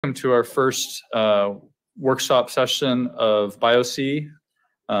Welcome to our first workshop session of BioC.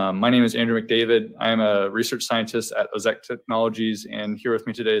 My name is Andrew McDavid. I am a research scientist at Ozette Technologies, and here with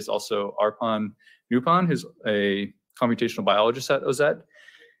me today is also Arpan Neupane, who's a computational biologist at Ozette.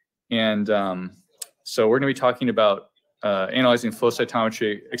 And so we're going to be talking about analyzing flow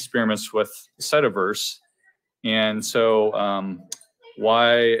cytometry experiments with cytoverse. And so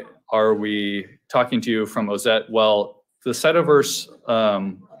why are we talking to you from Ozette? Well, the cytoverse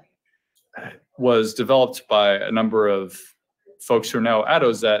was developed by a number of folks who are now at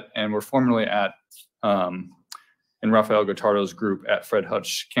Ozette and were formerly at in Rafael Gottardo's group at Fred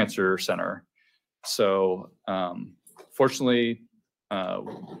Hutch Cancer Center. So fortunately,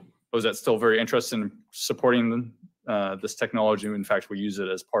 Ozette's still very interested in supporting this technology. In fact, we use it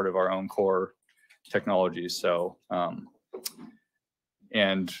as part of our own core technology. So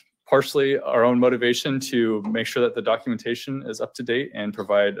and partially our own motivation to make sure that the documentation is up to date and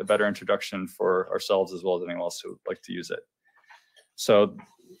provide a better introduction for ourselves as well as anyone else who would like to use it. So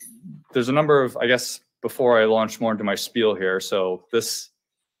there's a number of, I guess, before I launch more into my spiel here, so this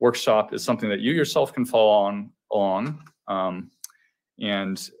workshop is something that you yourself can follow along.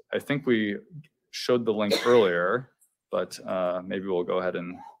 And I think we showed the link earlier, but maybe we'll go ahead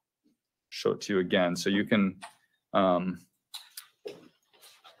and show it to you again. So you can,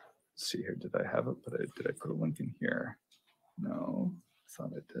 see here, did I have it? But did I put a link in here? No, I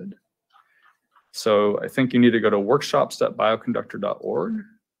thought I did. So I think you need to go to workshops.bioconductor.org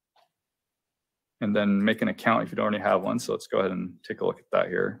and then make an account if you don't already have one. So let's go ahead and take a look at that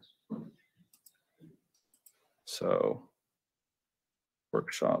here. So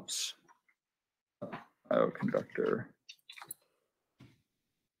workshops, Bioconductor,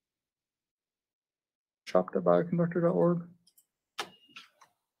 shop.bioconductor.org.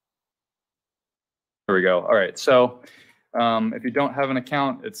 There we go. All right. So if you don't have an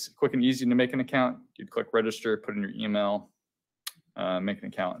account, it's quick and easy to make an account. You'd click register, put in your email, make an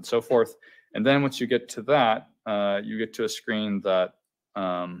account, and so forth. And then once you get to that, you get to a screen that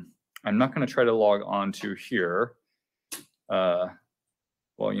I'm not going to try to log on to here.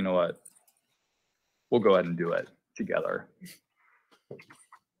 Well, you know what? We'll go ahead and do it together.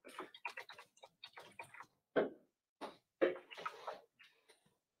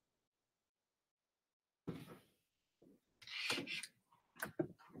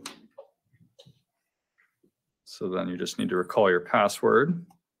 So then you just need to recall your password,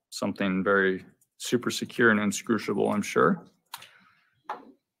 something very super secure and inscrutable, I'm sure.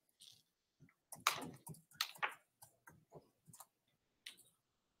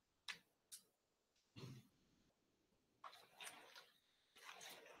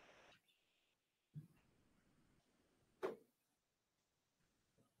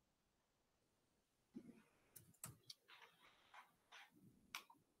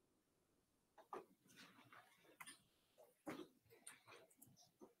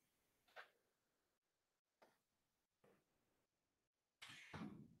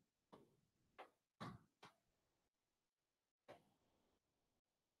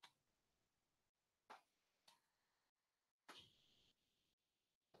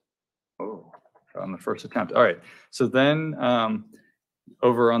 Oh, on the first attempt. All right. So then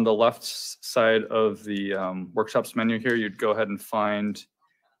over on the left side of the workshops menu here, you'd go ahead and find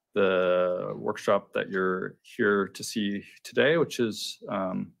the workshop that you're here to see today, which is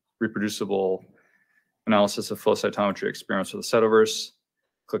reproducible analysis of flow cytometry experiments with the cytoverse.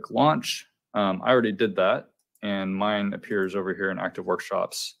 Click launch. I already did that, and mine appears over here in active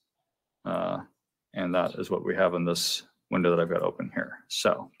workshops. And that is what we have in this window that I've got open here.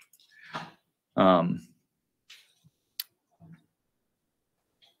 So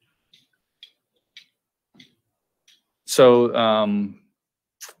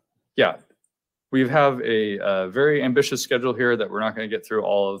yeah, we have a very ambitious schedule here that we're not going to get through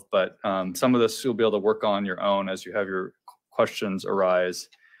all of, but some of this you'll be able to work on your own as you have your questions arise.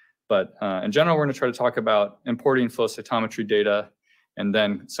 But in general, we're going to try to talk about importing flow cytometry data and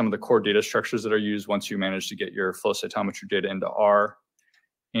then some of the core data structures that are used once you manage to get your flow cytometry data into R,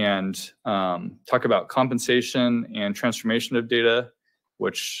 and talk about compensation and transformation of data,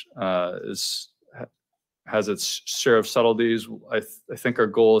 which has its share of subtleties. I think our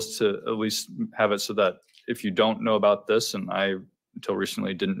goal is to at least have it so that if you don't know about this, and I until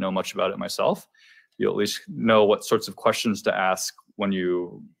recently didn't know much about it myself, you at least know what sorts of questions to ask when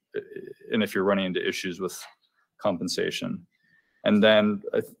you, and if you're running into issues with compensation. And then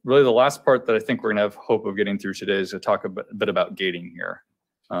really the last part that I think we're gonna have hope of getting through today is to talk a bit about gating here.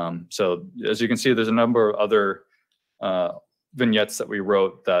 So as you can see, there's a number of other vignettes that we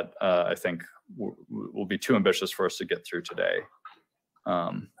wrote that I think will be too ambitious for us to get through today.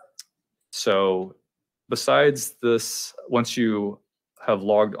 So besides this, once you have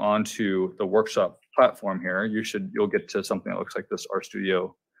logged onto the workshop platform here, you'll get to something that looks like this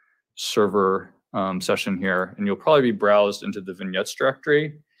RStudio server session here, and you'll probably be browsed into the vignettes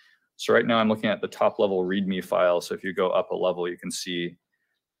directory. So right now I'm looking at the top level README file. So if you go up a level, you can see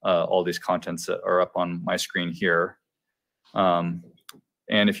all these contents that are up on my screen here. And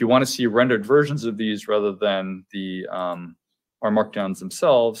if you want to see rendered versions of these rather than the our markdowns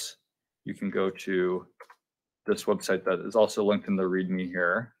themselves, you can go to this website that is also linked in the README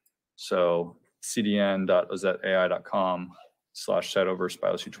here. So cdn.ozetteai.com/cytoverse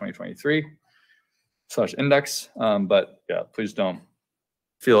BioC 2023/index. But yeah, please don't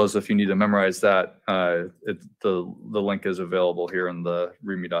feel as if you need to memorize that. The link is available here in the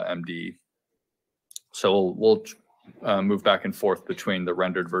readme.md. So we'll move back and forth between the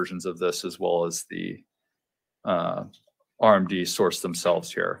rendered versions of this as well as the RMD source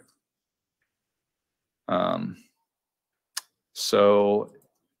themselves here. So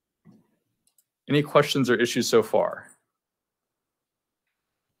any questions or issues so far?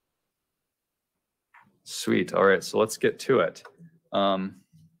 Sweet. All right, so let's get to it.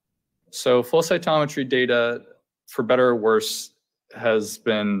 So flow cytometry data, for better or worse, has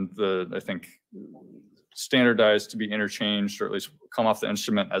been I think, standardized to be interchanged, or at least come off the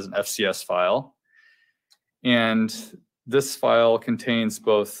instrument as an FCS file. And this file contains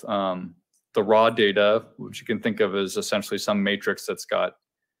both the raw data, which you can think of as essentially some matrix that's got,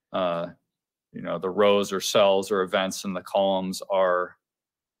 the rows or cells or events, and the columns are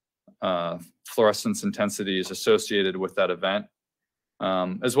fluorescence intensities associated with that event,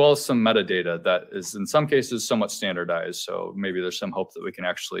 as well as some metadata that is in some cases somewhat standardized. So maybe there's some hope that we can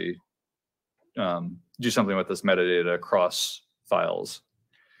actually do something with this metadata across files.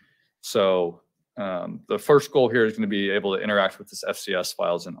 So the first goal here is going to be able to interact with this FCS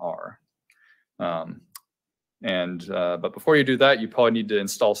files in R. But before you do that, you probably need to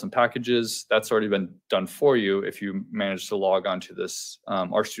install some packages. That's already been done for you if you manage to log onto this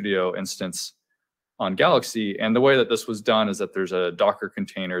RStudio instance on Galaxy. And the way that this was done is that there's a Docker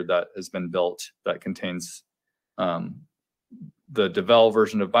container that has been built that contains the devel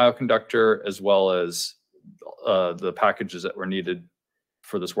version of Bioconductor, as well as the packages that were needed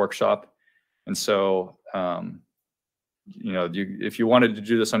for this workshop. And so, if you wanted to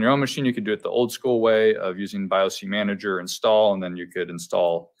do this on your own machine, you could do it the old school way of using BioC Manager install, and then you could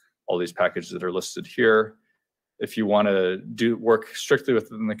install all these packages that are listed here. If you want to work strictly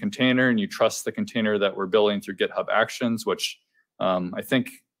within the container and you trust the container that we're building through GitHub Actions, which I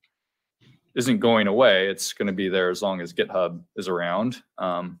think isn't going away, it's going to be there as long as GitHub is around.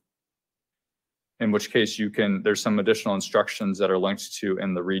 In which case there's some additional instructions that are linked to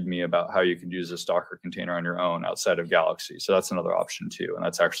in the README about how you can use this Docker container on your own outside of Galaxy. So that's another option too. And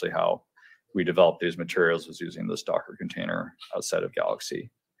that's actually how we developed these materials, was using this Docker container outside of Galaxy.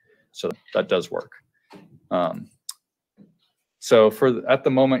 So that does work. So at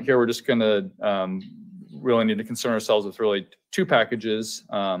the moment here, we're just gonna really need to concern ourselves with really two packages,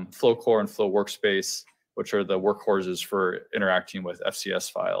 flowCore and flowWorkspace, which are the workhorses for interacting with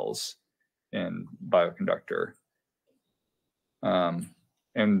FCS files in Bioconductor.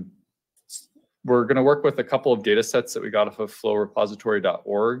 And we're going to work with a couple of data sets that we got off of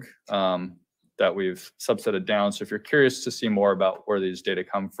flowrepository.org that we've subsetted down. So if you're curious to see more about where these data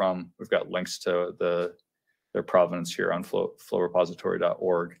come from, we've got links to their provenance here on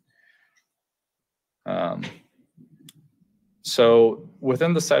flowrepository.org. So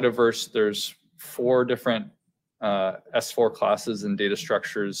within the cytoverse, there's 4 different S4 classes and data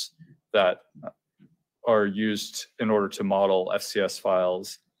structures that are used in order to model FCS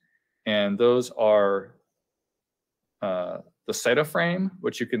files. And those are the cytoframe,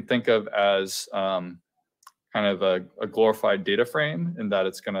 which you can think of as kind of a glorified data frame, in that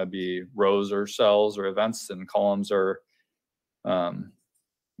it's going to be rows or cells or events, and columns are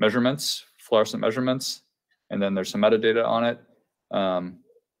measurements, fluorescent measurements. And then there's some metadata on it.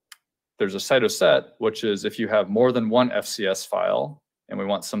 There's a cytoset, which is if you have more than one FCS file, and we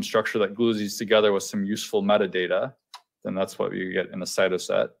want some structure that glues these together with some useful metadata, then that's what you get in a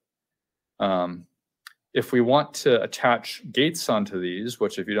cytoset. If we want to attach gates onto these,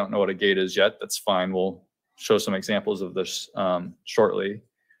 which if you don't know what a gate is yet, that's fine. We'll show some examples of this shortly.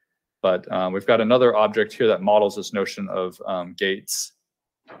 But we've got another object here that models this notion of gates.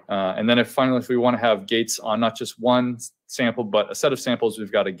 And then finally, if we want to have gates on not just one sample, but a set of samples,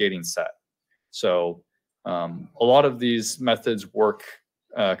 we've got a gating set. So a lot of these methods work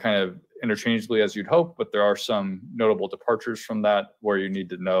kind of interchangeably as you'd hope, but there are some notable departures from that where you need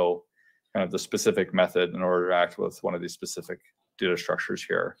to know kind of the specific method in order to act with one of these specific data structures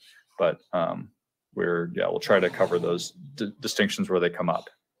here, but we'll try to cover those distinctions where they come up.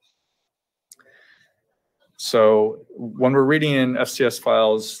 So when we're reading in FCS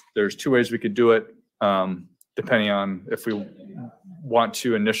files, there's two ways we could do it, depending on if we want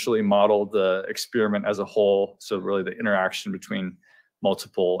to initially model the experiment as a whole, so really the interaction between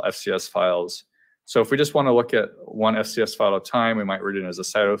multiple FCS files. So if we just want to look at one FCS file at a time, we might read it as a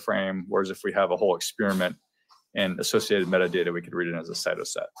cyto frame, whereas if we have a whole experiment and associated metadata, we could read it as a cyto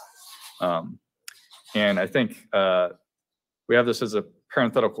set. And I think we have this as a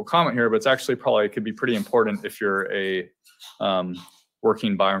parenthetical comment here, but it's actually probably could be pretty important if you're a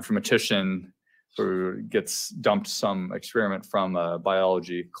working bioinformatician who gets dumped some experiment from a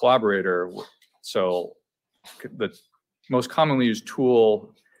biology collaborator. So the most commonly used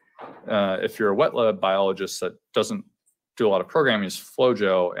tool, if you're a wet lab biologist that doesn't do a lot of programming, is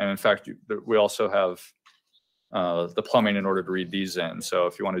FlowJo. And in fact, we also have the plumbing in order to read these in. So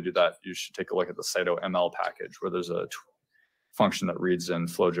if you want to do that, you should take a look at the cytoml package, where there's a function that reads in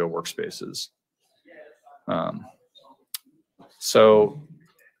FlowJo workspaces.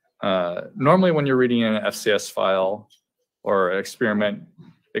 Normally when you're reading in an FCS file or an experiment,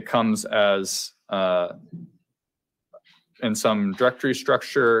 it comes as in some directory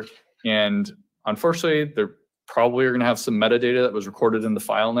structure, and unfortunately, there probably are going to have some metadata that was recorded in the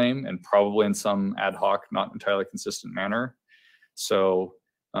file name, and probably in some ad hoc, not entirely consistent manner. So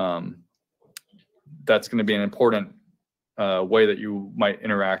that's going to be an important way that you might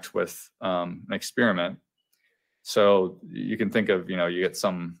interact with an experiment. So you can think of, you get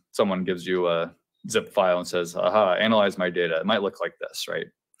someone gives you a zip file and says, aha, analyze my data. It might look like this, right?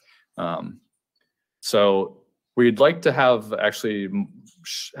 So we'd like to have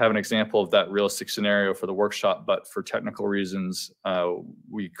an example of that realistic scenario for the workshop, but for technical reasons,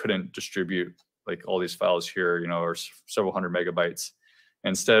 we couldn't distribute like all these files here, or several hundred megabytes.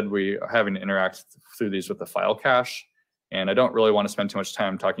 Instead, we are having to interact through these with the file cache. And I don't really want to spend too much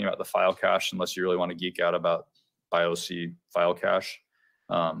time talking about the file cache unless you really want to geek out about BioC file cache,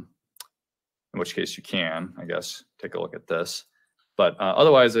 in which case you can, I guess, take a look at this. But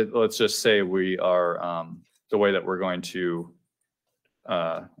otherwise, let's just say we are, the way that we're going to,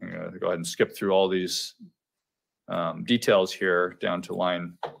 I'm going to go ahead and skip through all these details here down to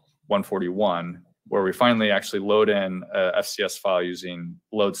line 141, where we finally actually load in a FCS file using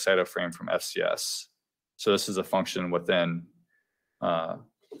load cytoframe from FCS. So this is a function within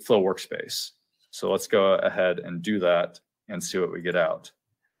flowWorkspace. So let's go ahead and do that and see what we get out.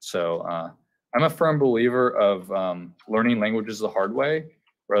 So I'm a firm believer of learning languages the hard way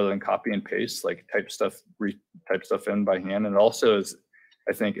rather than copy and paste, like type stuff in by hand. And it also is,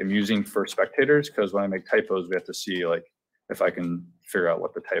 I think, amusing for spectators, because when I make typos, we have to see like if I can figure out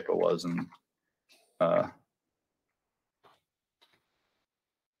what the typo was. And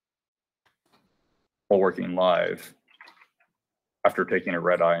while working live after taking a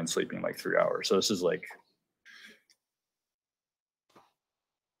red eye and sleeping like 3 hours. So this is like,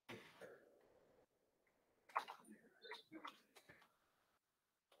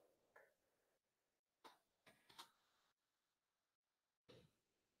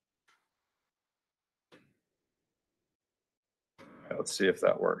 let's see if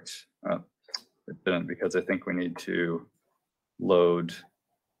that works. It didn't, because I think we need to load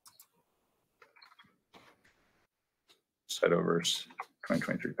cytoverse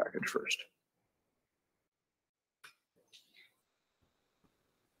 2023 package first.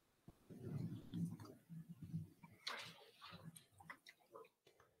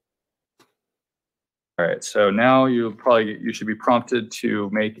 All right, so now you should be prompted to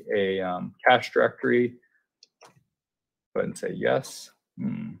make a cache directory. Go ahead and say yes.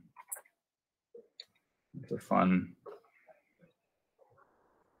 It's a fun.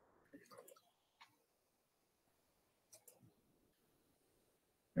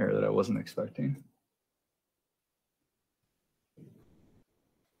 Error that I wasn't expecting.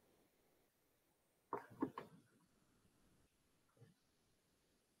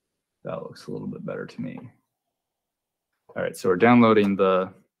 That looks a little bit better to me. All right, so we're downloading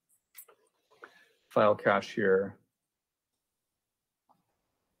the file cache here.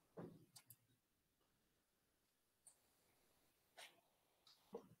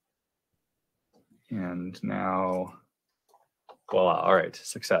 And now, voila, all right,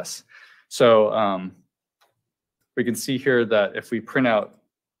 success. So we can see here that if we print out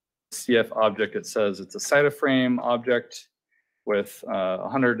CF object, it says it's a cytoframe object with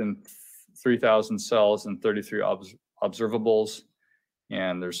 103,000 cells and 33 observables.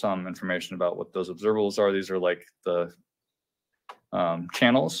 And there's some information about what those observables are. These are like the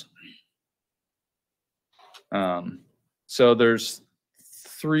channels. So there's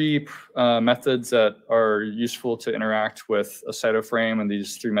three methods that are useful to interact with a cytoframe, and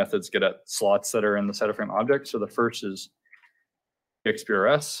these three methods get at slots that are in the cytoframe object. So the first is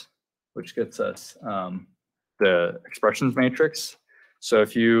XPRS, which gets us the expressions matrix. So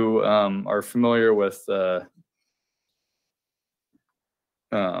if you are familiar with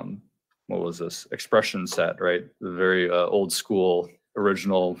what was this expression set, right? The very old school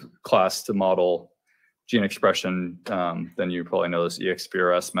original class to model gene expression, then you probably know this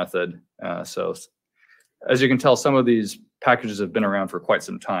EXPRS method. So as you can tell, some of these packages have been around for quite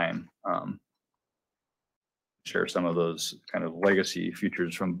some time. Share some of those kind of legacy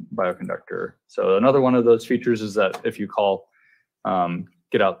features from Bioconductor. So another one of those features is that if you call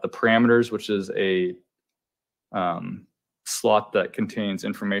get out the parameters, which is a slot that contains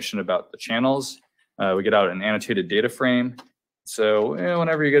information about the channels, we get out an annotated data frame. So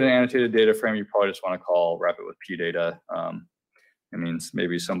whenever you get an annotated data frame, you probably just want to wrap it with pdata. It means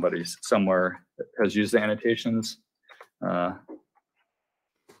maybe somebody somewhere has used the annotations. I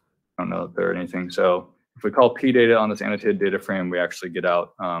don't know if there are anything. So if we call pdata on this annotated data frame, we actually get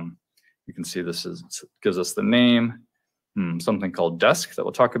out, you can see this gives us the name, something called desk that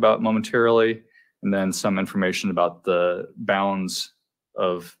we'll talk about momentarily, and then some information about the bounds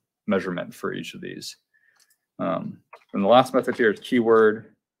of measurement for each of these. And the last method here is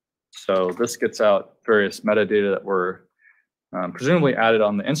keyword. So this gets out various metadata that were presumably added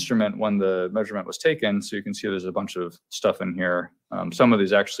on the instrument when the measurement was taken. So you can see there's a bunch of stuff in here. Some of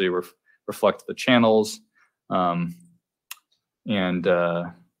these actually reflect the channels. Yeah,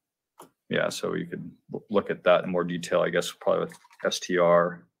 so we could look at that in more detail, I guess, probably with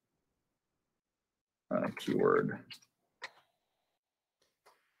str keyword.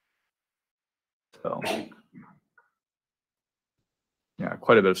 So yeah,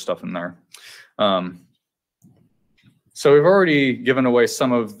 quite a bit of stuff in there. So we've already given away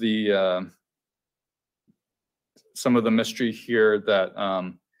some of the mystery here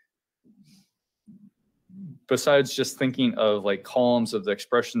that besides just thinking of like columns of the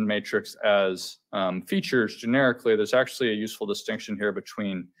expression matrix as features generically, there's actually a useful distinction here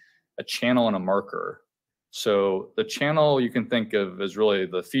between a channel and a marker. So the channel you can think of as really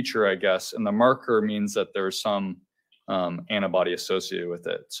the feature, I guess, and the marker means that there's some antibody associated with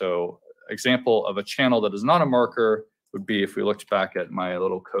it. So example of a channel that is not a marker would be if we looked back at my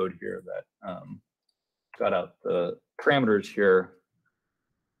little code here that got out the parameters here.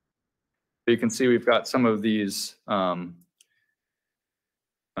 So you can see we've got some of these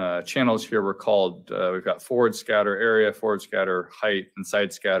channels here were called, we've got forward scatter area, forward scatter height, and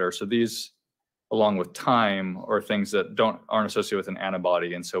side scatter. So these, along with time, are things that aren't associated with an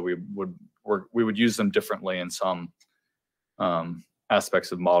antibody, and so we would use them differently in some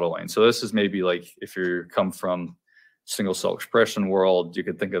aspects of modeling. So this is maybe like if you come from single cell expression world, you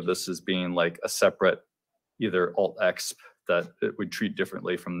could think of this as being like a separate either alt-exp that it would treat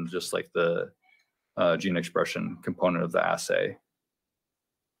differently from just like the gene expression component of the assay.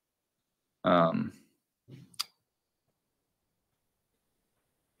 And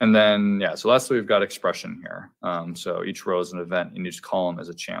then, yeah, so lastly, we've got expression here. So each row is an event and each column is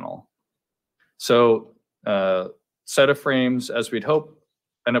a channel. So cytoframes, as we'd hope,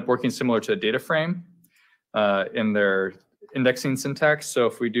 end up working similar to a data frame in their indexing syntax. So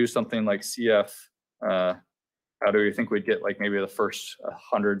if we do something like CF, how do we think we'd get like maybe the first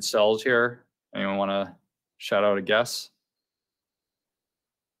 100 cells here? Anyone want to shout out a guess?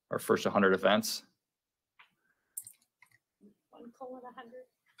 Our first 100 events? 1:100.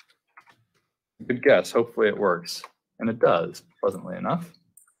 Good guess. Hopefully it works. And it does, pleasantly enough.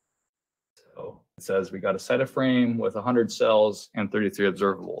 So it says we got a cytoframe with 100 cells and 33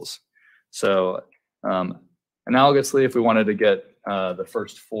 observables. So analogously, if we wanted to get the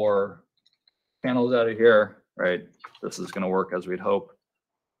first 4 panels out of here, right, this is going to work as we'd hope.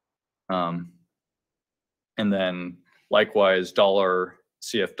 And then likewise,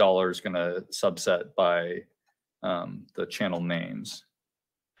 $CF dollar is going to subset by the channel names.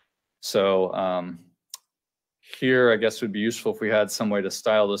 So here, I guess would be useful if we had some way to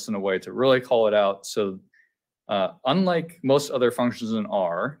style this in a way to really call it out. So unlike most other functions in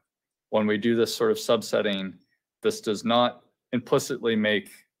R, when we do this sort of subsetting, this does not implicitly make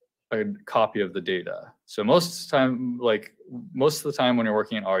a copy of the data. So most of the time when you're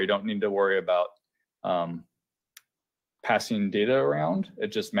working in R, you don't need to worry about passing data around.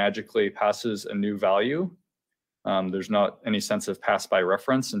 It just magically passes a new value. There's not any sense of pass by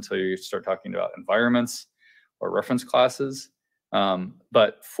reference until you start talking about environments or reference classes.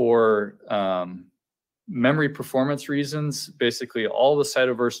 But for memory performance reasons, basically all the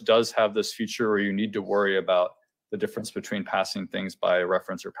cytoverse does have this feature where you need to worry about the difference between passing things by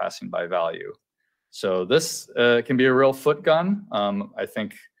reference or passing by value. So this can be a real foot gun. I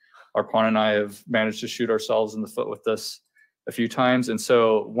think Arpan and I have managed to shoot ourselves in the foot with this a few times. And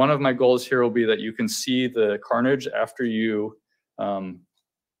so one of my goals here will be that you can see the carnage after you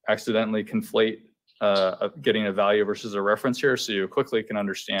accidentally conflate getting a value versus a reference here, so you quickly can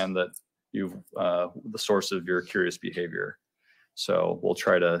understand that you've the source of your curious behavior. So we'll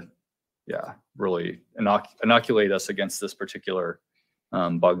try to, yeah, really inoculate us against this particular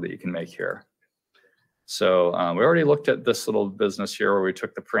bug that you can make here. So we already looked at this little business here where we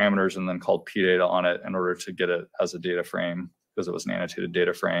took the parameters and then called pdata on it in order to get it as a data frame because it was an annotated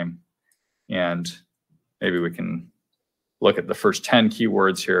data frame. And maybe we can look at the first 10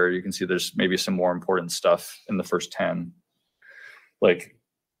 keywords here. You can see there's maybe some more important stuff in the first 10. Like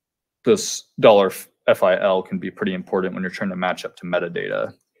this $FIL can be pretty important when you're trying to match up to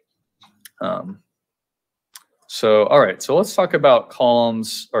metadata. So, all right, so let's talk about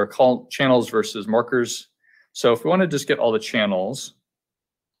columns or channels versus markers. So if we want to just get all the channels,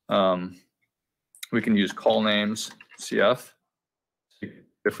 we can use call names, CF.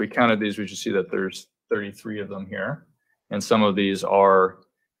 If we counted these, we should see that there's 33 of them here. And some of these are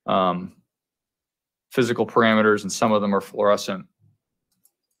physical parameters and some of them are fluorescent.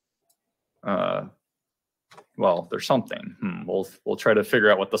 Well, there's something. We'll try to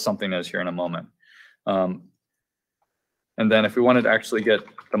figure out what the something is here in a moment. And then if we wanted to actually get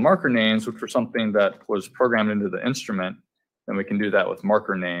the marker names, which were something that was programmed into the instrument, then we can do that with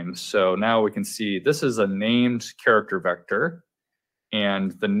marker names. So now we can see this is a named character vector,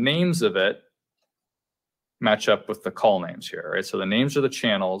 and the names of it match up with the call names here, right? So the names are the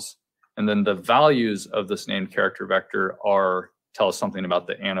channels, and then the values of this named character vector tell us something about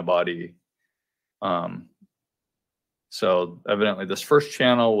the antibody. So evidently this first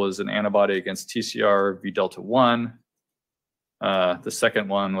channel was an antibody against TCR V delta 1. The second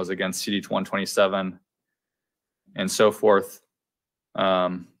one was against CD127 and so forth.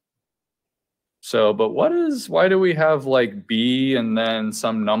 But why do we have like B and then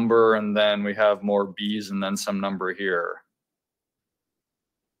some number and then we have more B's and then some number here?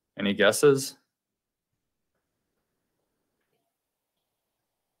 Any guesses?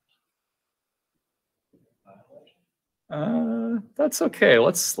 That's okay.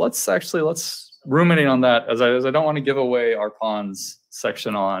 Let's ruminate on that as I don't want to give away Arpan's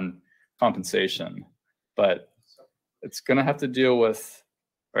section on compensation, but it's going to have to deal with,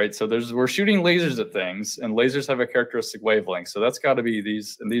 right? So we're shooting lasers at things, and lasers have a characteristic wavelength. So that's got to be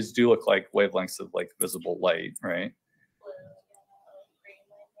these, and these do look like wavelengths of like visible light, right?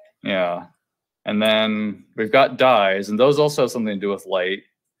 Yeah. And then we've got dyes, and those also have something to do with light.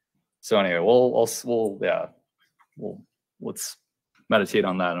 So anyway, let's meditate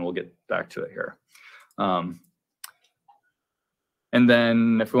on that and we'll get back to it here. And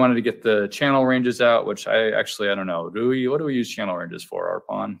then if we wanted to get the channel ranges out, which I don't know, what do we use channel ranges for,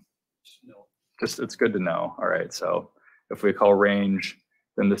 Arpan? Just, it's good to know. All right, so if we call range,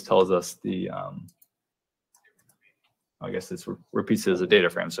 then this tells us the, I guess this repeats it as a data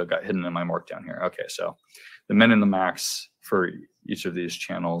frame, so it got hidden in my markdown here. Okay, so the min and the max for each of these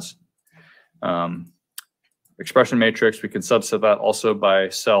channels. Expression matrix, we can subset that also by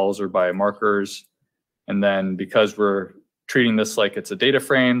cells or by markers. And then because we're treating this like it's a data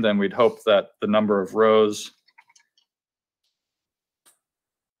frame, then we'd hope that the number of rows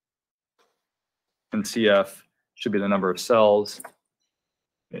in CF should be the number of cells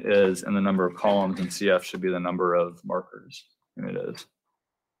it is, and the number of columns in CF should be the number of markers, and it is.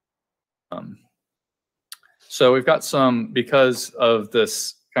 So we've got some, because of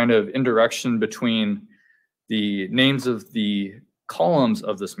this kind of indirection between the names of the columns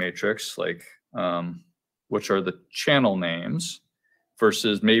of this matrix, like which are the channel names,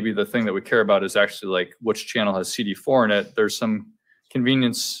 versus maybe the thing that we care about is actually like which channel has CD4 in it. There's some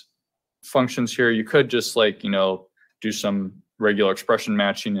convenience functions here. You could just like, do some regular expression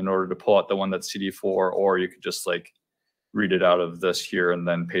matching in order to pull out the one that's CD4, or you could just like read it out of this here and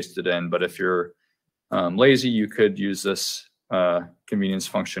then paste it in. But if you're lazy, you could use this convenience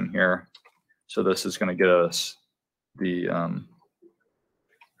function here. So this is going to get us the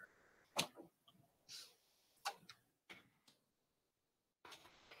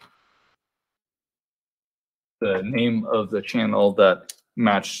name of the channel that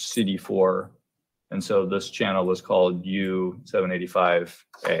matched CD4. And so this channel was called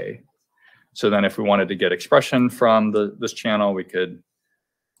U785A. So then if we wanted to get expression from this channel, we could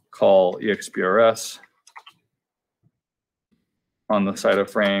call EXPRS on the cyto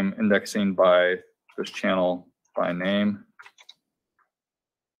frame, indexing by this channel by name.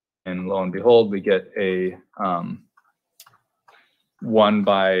 And lo and behold, we get a 1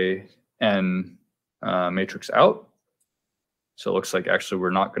 by n matrix out. So it looks like actually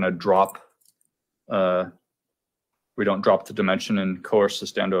we're not going to drop, we don't drop the dimension and coerce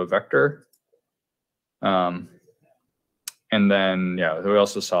this down to a vector. And then, yeah, we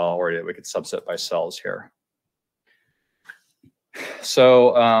also saw already that we could subset by cells here.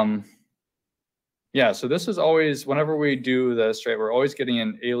 So, yeah, so this is always, whenever we do this, right, we're always getting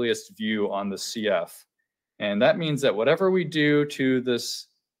an aliased view on the CF. And that means that whatever we do to this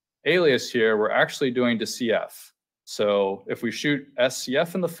alias here, we're actually doing to CF. So if we shoot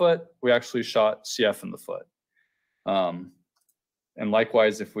SCF in the foot, we actually shot CF in the foot. And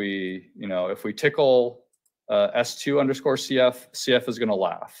likewise, if we, if we tickle S2 underscore CF, CF is going to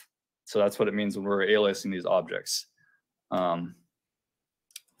laugh. So that's what it means when we're aliasing these objects.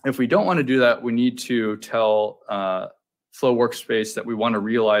 If we don't want to do that, we need to tell flowWorkspace that we want to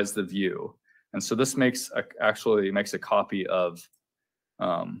realize the view. And so this actually makes a copy of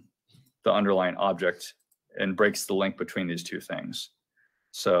the underlying object and breaks the link between these two things.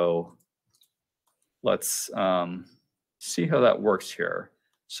 So let's see how that works here.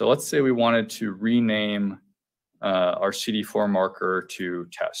 So let's say we wanted to rename our CD4 marker to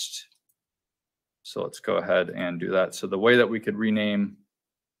test. So let's go ahead and do that. So the way that we could rename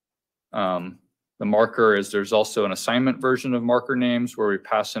the marker is there's also an assignment version of marker names where we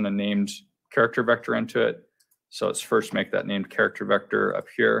pass in a named character vector into it. So let's first make that named character vector up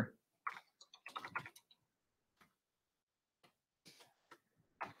here.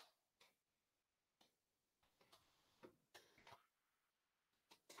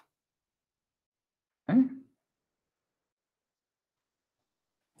 Okay.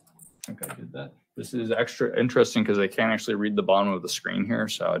 I think I did that. This is extra interesting because I can't actually read the bottom of the screen here,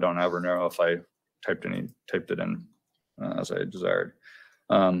 so I don't ever know if I typed it in as I desired.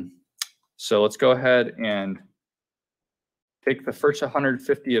 So let's go ahead and take the first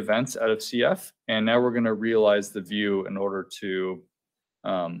 150 events out of CF, and now we're going to realize the view in order to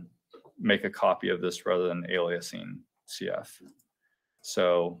make a copy of this rather than aliasing CF.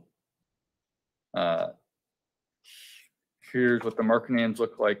 So here's what the marker names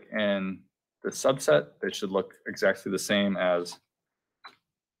look like in the subset. They should look exactly the same as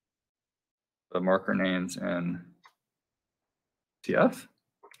the marker names in CF.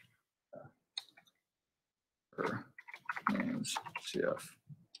 Marker names CF.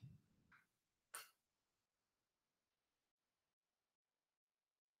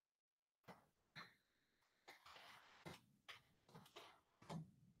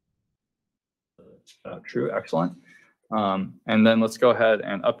 True, excellent. And then let's go ahead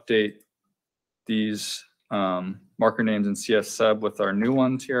and update these marker names in CF sub with our new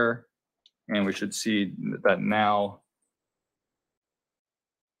ones here. And we should see that now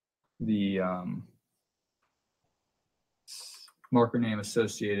the marker name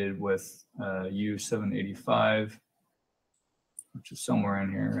associated with U785, which is somewhere in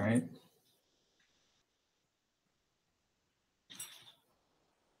here, right?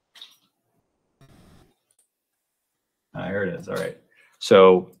 Here it is. All right.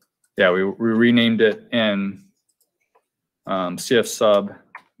 So yeah, we renamed it in CF sub,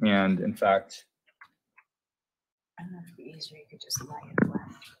 and in fact, I don't know if it'd be easier. You could just lie it flat.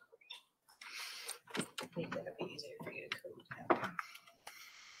 I think that'd be easier for you to code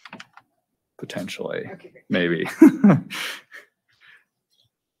that. Potentially, Okay, maybe.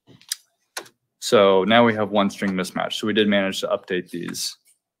 So now we have one string mismatch. So we did manage to update these.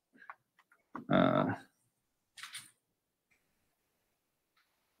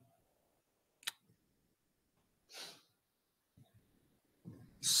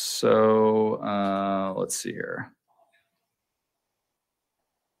 So let's see here.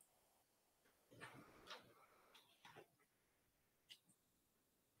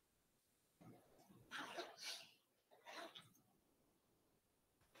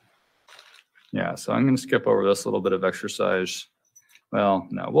 Yeah, so I'm going to skip over this little bit of exercise. Well,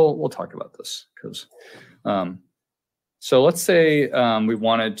 no, we'll talk about this because. So let's say we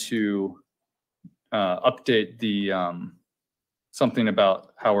wanted to update the something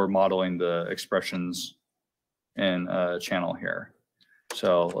about how we're modeling the expressions in a channel here.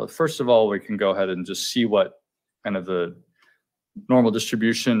 So first of all, we can go ahead and just see what kind of the normal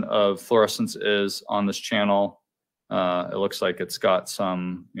distribution of fluorescence is on this channel. It looks like it's got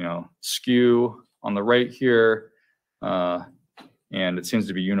some, skew on the right here, and it seems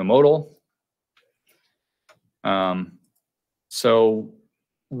to be unimodal. So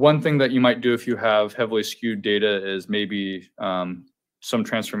one thing that you might do if you have heavily skewed data is maybe some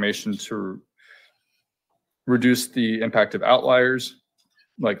transformation to reduce the impact of outliers.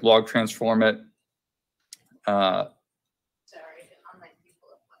 like log transform it. Sorry, online people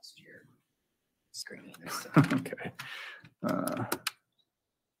have lost your screen. Okay.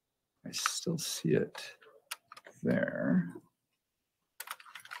 I still see it there.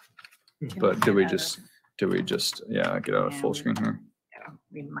 But did we just, yeah, get out of full screen here? Yeah,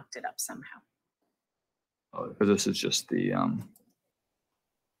 we mucked it up somehow. Oh, because this is just the,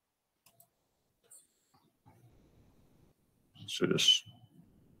 so just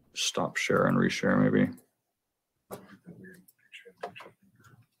stop share and reshare maybe.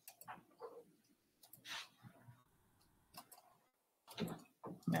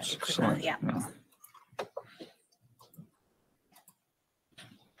 Excellent. Yeah. Yeah.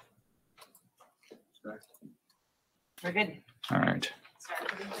 We're good. All right.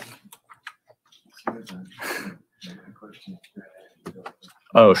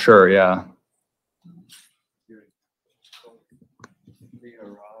 Oh, sure. Yeah.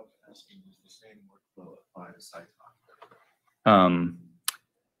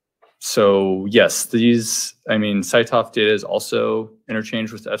 So yes, these, I mean, cytof data is also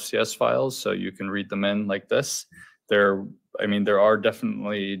interchanged with FCS files, so you can read them in like this. There are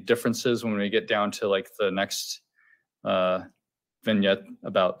definitely differences when we get down to like the next vignette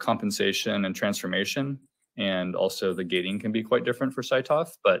about compensation and transformation, and also the gating can be quite different for cytof.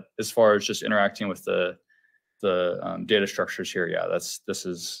 But as far as just interacting with the data structures here, yeah, this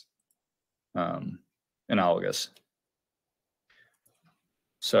is analogous.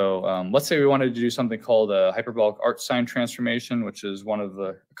 So let's say we wanted to do something called a hyperbolic arc sign transformation, which is one of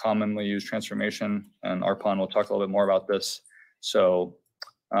the commonly used transformation, and Arpan will talk a little bit more about this. So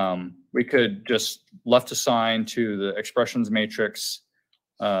we could just left assign to the expressions matrix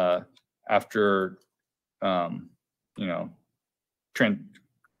after you know,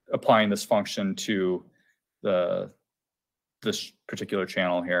 applying this function to this particular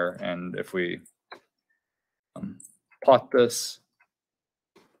channel here. And if we plot this,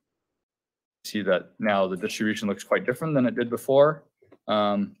 see that now the distribution looks quite different than it did before.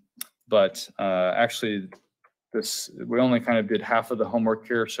 But actually, we only kind of did half of the homework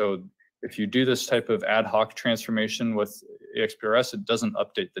here. So if you do this type of ad hoc transformation with AXPRS, it doesn't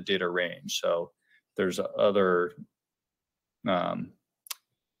update the data range. So there's other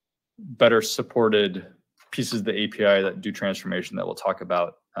better supported pieces of the API that do transformation that we'll talk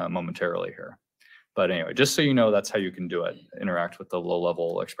about momentarily here. But anyway, just so you know, that's how you can do it, interact with the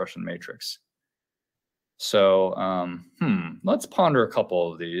low-level expression matrix. So let's ponder a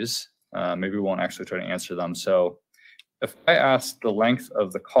couple of these. Maybe we won't actually try to answer them. So if I ask the length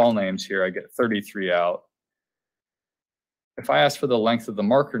of the call names here, I get 33 out. If I ask for the length of the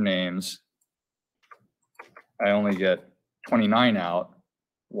marker names, I only get 29 out.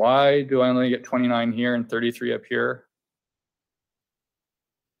 Why do I only get 29 here and 33 up here?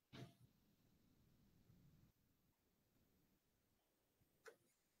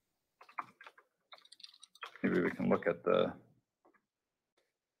 Maybe we can look at the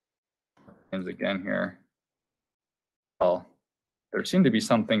names again here. Well, there seem to be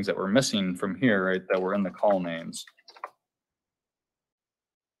some things that were missing from here, right, that were in the call names.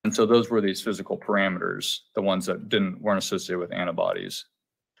 And so those were these physical parameters, the ones that weren't associated with antibodies.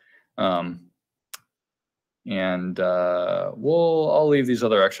 I'll leave these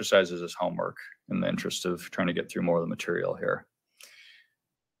other exercises as homework in the interest of trying to get through more of the material here.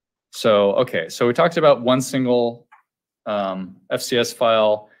 So, okay, so we talked about one single FCS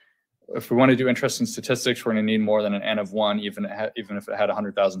file. If we want to do interesting statistics, we're going to need more than an N of 1, even if it had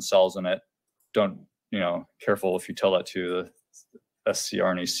 100,000 cells in it. Don't, careful if you tell that to the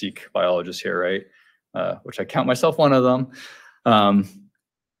scRNA-seq biologists here, right? Which I count myself one of them.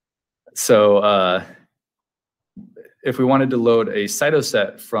 If we wanted to load a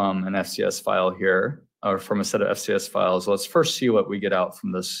cytoset from an FCS file here, or from a set of FCS files, let's first see what we get out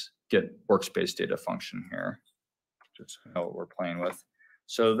from this get workspace data function here, just know what we're playing with.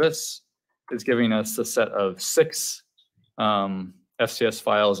 So this is giving us a set of 6 FCS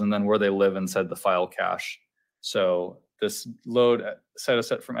files and then where they live inside the file cache. So this load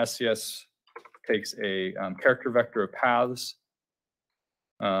cytoset from SCS takes a character vector of paths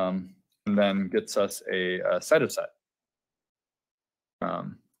and then gets us a cytoset.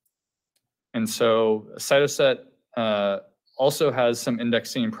 And so cytoset also has some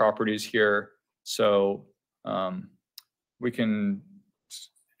indexing properties here. So we can,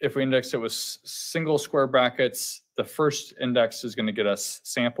 if we index it with single square brackets, the first index is going to get us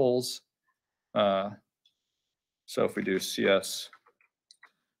samples. So if we do CS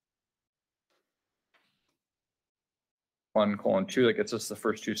 1:2, that gets us the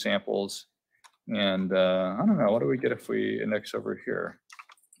first 2 samples. And I don't know, what do we get if we index over here?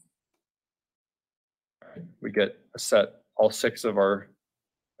 We get a set, all 6 of our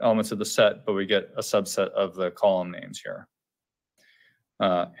elements of the set, but we get a subset of the column names here.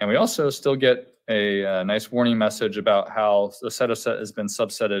 And we also still get a nice warning message about how the cytoset has been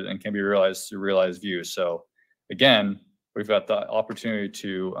subsetted and can be realized through realized view. So again, we've got the opportunity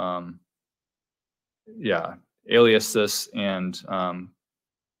to, alias this and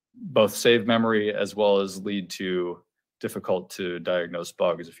both save memory as well as lead to difficult to diagnose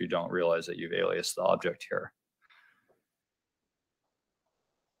bugs if you don't realize that you've aliased the object here.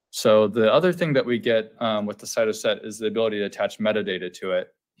 So the other thing that we get with the cytoset is the ability to attach metadata to it.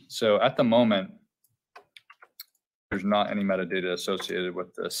 So at the moment, there's not any metadata associated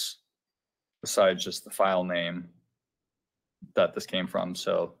with this besides just the file name that this came from.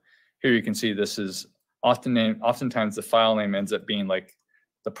 So here you can see this is oftentimes the file name ends up being like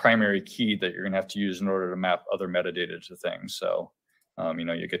the primary key that you're going to have to use in order to map other metadata to things. So,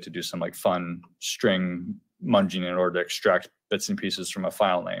 you get to do some like fun string munging in order to extract bits and pieces from a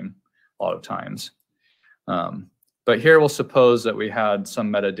file name a lot of times. But here we'll suppose that we had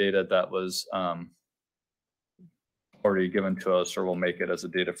some metadata that was already given to us, or we'll make it as a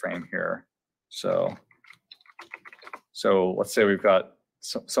data frame here. So let's say we've got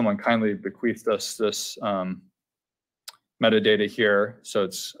someone kindly bequeathed us this metadata here. So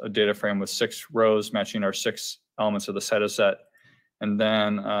it's a data frame with 6 rows matching our 6 elements of the cytoset. And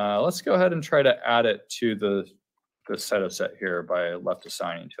then let's go ahead and try to add it to the cytoset here by left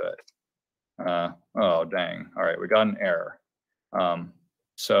assigning to it. Oh, dang. All right, we got an error.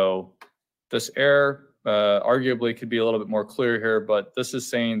 So this error arguably could be a little bit more clear here, but this is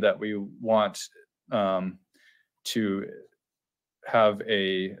saying that we want to have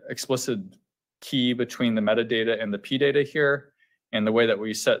a explicit key between the metadata and the p data here. And the way that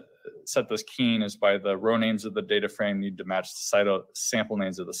we set this keying is by the row names of the data frame need to match the sample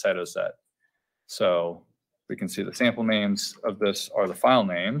names of the cytoset. So we can see the sample names of this are the file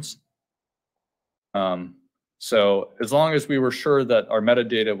names. So as long as we were sure that our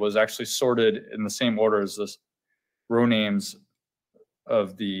metadata was actually sorted in the same order as the row names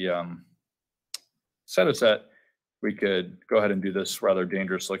of the cytoset, we could go ahead and do this rather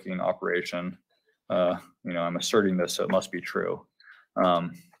dangerous looking operation. I'm asserting this, so it must be true. So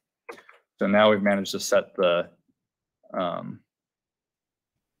now we've managed to set the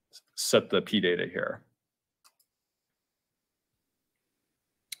p data here.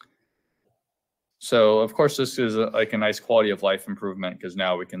 So of course, this is like a nice quality of life improvement because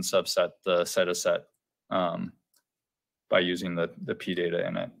now we can subset the cytoset by using the p data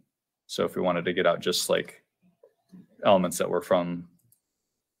in it. So if we wanted to get out just like elements that were from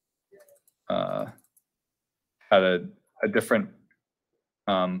had a different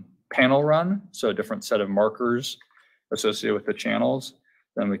panel run, so a different set of markers associated with the channels,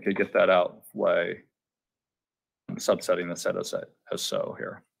 then we could get that out by subsetting the cytoset as so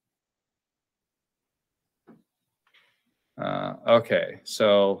here. Okay,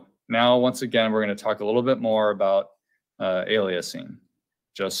 so now once again, we're going to talk a little bit more about aliasing,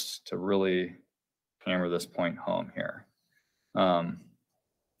 just to really hammer this point home here.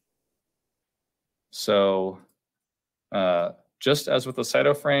 Just as with the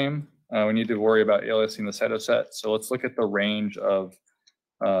cyto frame, we need to worry about aliasing the cytoset. So let's look at the range of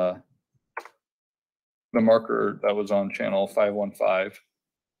the marker that was on channel 515.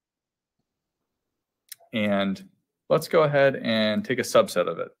 And let's go ahead and take a subset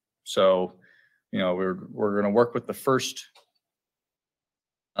of it. So, we're going to work with the first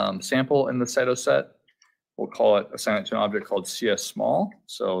sample in the cytoset. We'll call it, assign it to an object called CS small.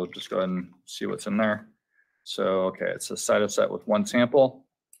 So just go ahead and see what's in there. So, okay, it's a cytoset with 1 sample.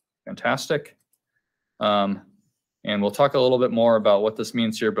 Fantastic. And we'll talk a little bit more about what this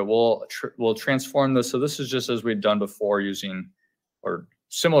means here, but we'll transform this. So this is just as we've done before using, or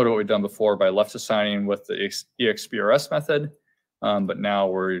similar to what we've done before by left assigning with the exprs method. But now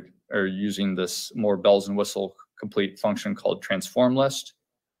we're using this more bells and whistle complete function called transform list.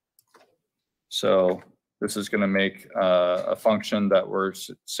 So this is going to make a function that we're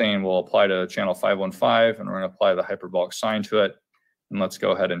saying will apply to channel 515, and we're going to apply the hyperbolic sign to it. And let's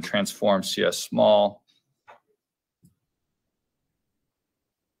go ahead and transform CS small.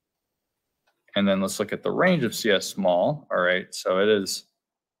 And then let's look at the range of CS small. All right, so it is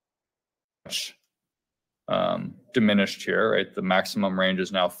much diminished here, right? The maximum range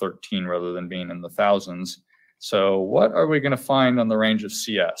is now 13 rather than being in the thousands. So what are we going to find on the range of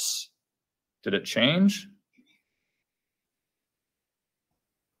CS? Did it change?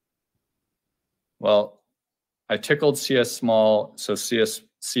 Well, I tickled CS small, so CS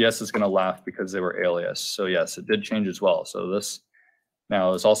is going to laugh because they were alias. So yes, it did change as well. So this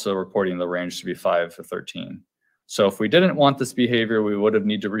now is also reporting the range to be 5 to 13. So if we didn't want this behavior, we would have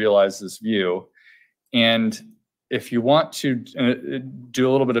need to realize this view. And if you want to do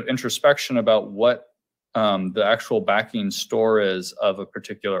a little bit of introspection about what the actual backing store is of a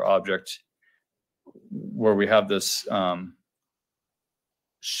particular object, where we have this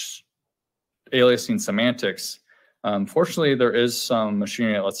aliasing semantics, fortunately, there is some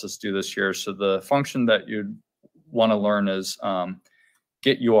machinery that lets us do this here. So the function that you'd want to learn is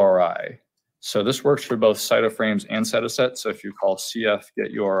get URI. So this works for both cytoframes and cytosets. So if you call CF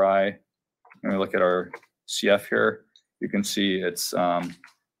get URI, and we look at our CF here, you can see it's some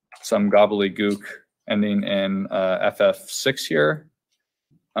gobbledygook ending in FF6 here.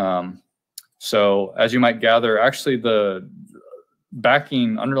 So as you might gather, actually the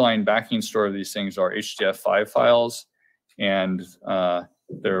underlying backing store of these things are HDF5 files, and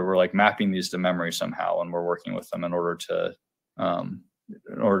we're like mapping these to memory somehow, and we're working with them in order to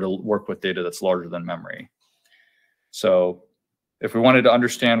work with data that's larger than memory. So if we wanted to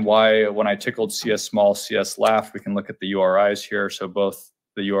understand why when I tickled CS small, CS laugh, we can look at the URIs here. So both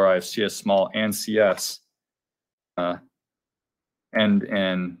the URI of CS small and CS end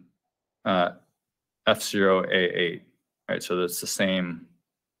in F0A8, right? So that's the same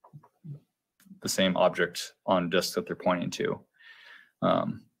object on disk that they're pointing to.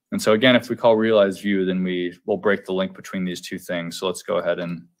 And so again, if we call realize view, then we will break the link between these two things. So let's go ahead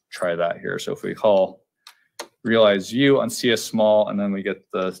and try that here. So if we call realize view on CS small, and then we get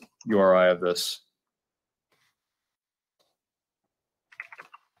the URI of this.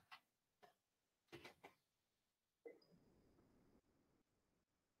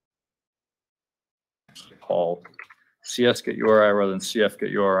 Call CS get URI rather than CF get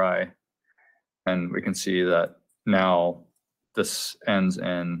URI. And we can see that now this ends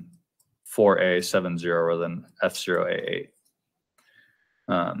in 4A70 rather than F0A8.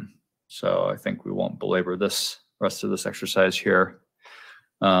 So I think we won't belabor this rest of this exercise here.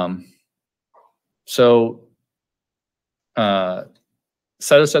 Cytosets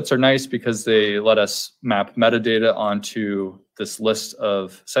are nice because they let us map metadata onto this list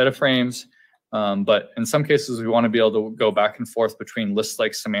of cytoframes. But in some cases, we want to be able to go back and forth between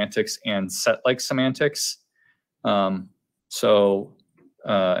list-like semantics and set-like semantics. In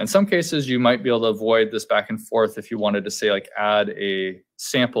some cases, you might be able to avoid this back and forth if you wanted to say, like, add a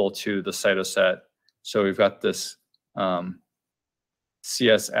sample to the cytoset. So we've got this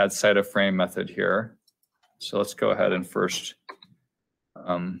CS add cytoframe method here. So let's go ahead and first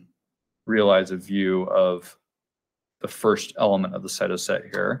realize a view of the first element of the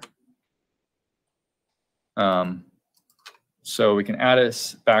cytoset here. So we can add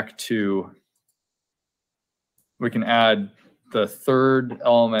us back to, we can add the third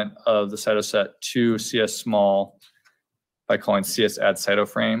element of the cytoset to CS small by calling CS add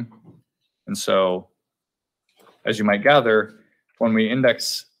cytoframe. And so, as you might gather, when we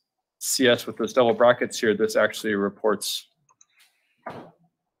index CS with those double brackets here, this actually reports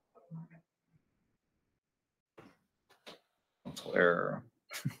error.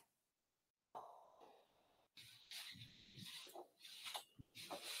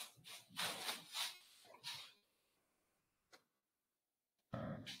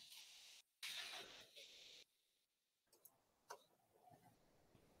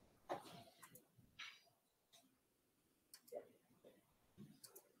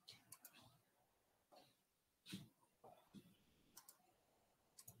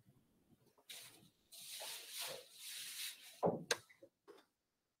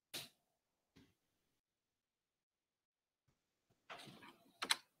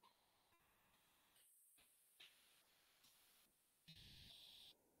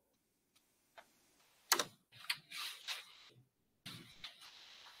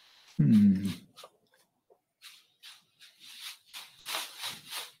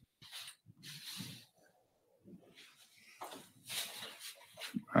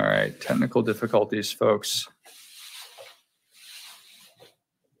 All right, technical difficulties, folks.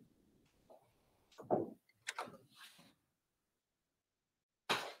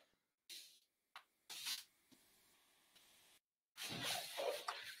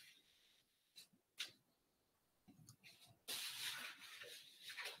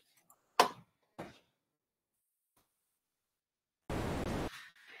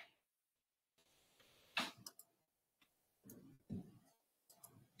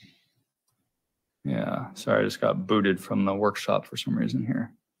 Yeah, sorry, I just got booted from the workshop for some reason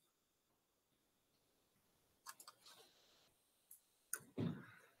here.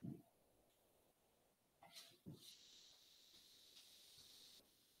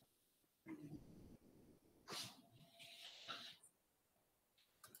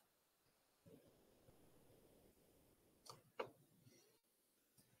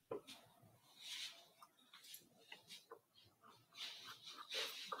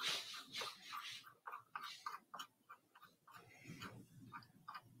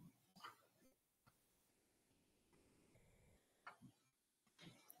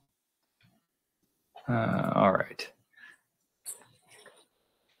 All right.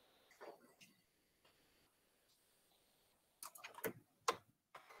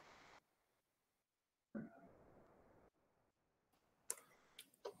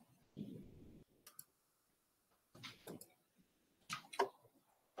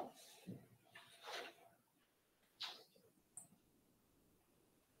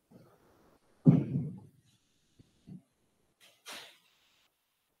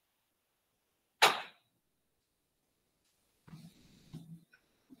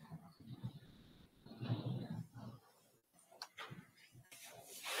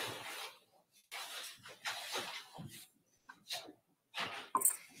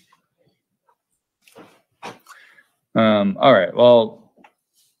 All right, well,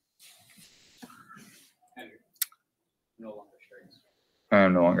 I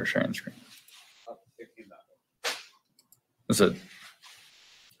am no longer sharing screen. Is it?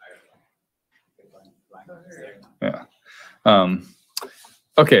 Yeah.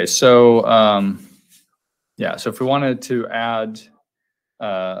 Okay, so yeah, so if we wanted to add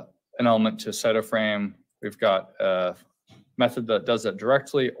an element to cytoframe, we've got a method that does that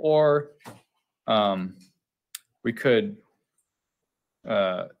directly, or we could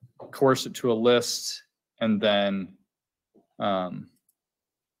coerce it to a list and then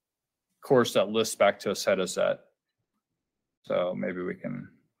coerce that list back to a cytoset. So maybe we can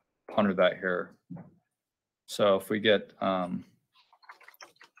ponder that here. So if we get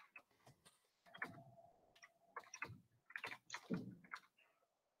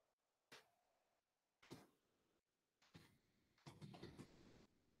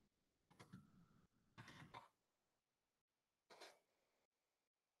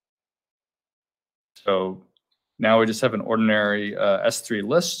so now we just have an ordinary S3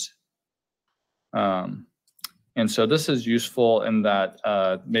 list. And so this is useful in that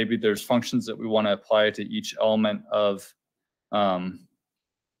maybe there's functions that we want to apply to each element of the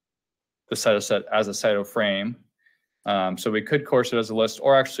cytoset as a cytoframe. So we could coerce it as a list,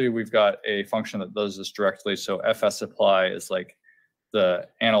 or actually we've got a function that does this directly. So fsapply is like the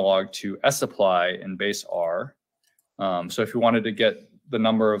analog to sapply in base R. So if you wanted to get the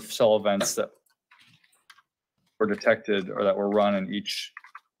number of cell events that were detected or that were run in each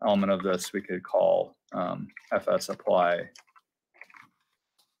element of this, we could call fsapply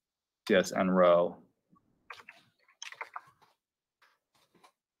csn row.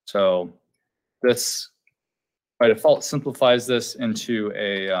 So this by default simplifies this into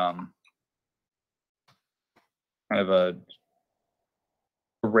a kind of a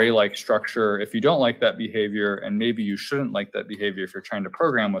array-like structure. If you don't like that behavior, and maybe you shouldn't like that behavior if you're trying to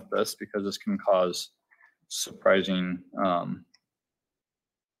program with this, because this can cause surprising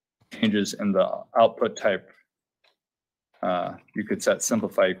changes in the output type. You could set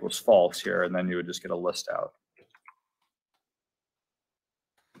simplify equals false here, and then you would just get a list out.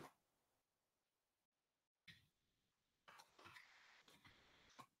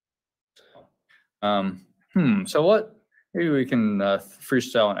 So what, maybe we can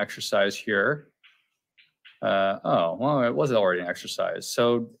freestyle an exercise here. Oh, well, it was already an exercise.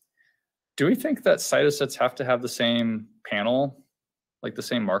 So do we think that cytosets have to have the same panel, like the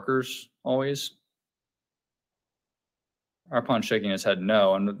same markers always? Arpan shaking his head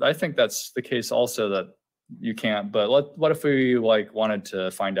no, and I think that's the case also, that you can't, but what if we like wanted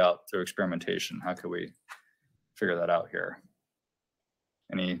to find out through experimentation? How could we figure that out here?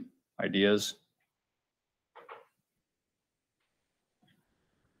 Any ideas?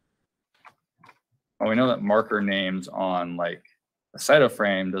 Well, we know that marker names on like a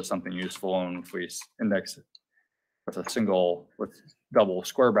cytoframe does something useful, and if we index it with with double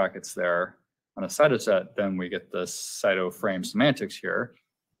square brackets there on a cytoset, then we get the cytoframe semantics here.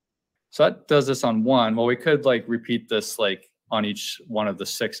 So that does this on one. Well, we could like repeat this like on each one of the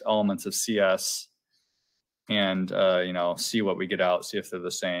 6 elements of CS, and you know, see what we get out, see if they're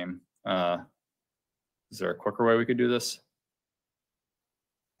the same. Is there a quicker way we could do this?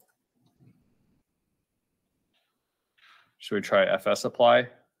 Should we try fsapply?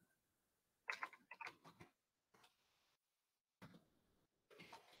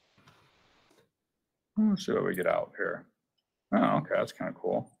 Let's see what we get out here. Oh, okay, that's kind of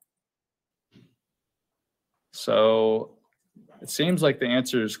cool. So it seems like the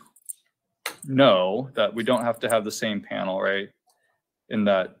answer is no, that we don't have to have the same panel, right? In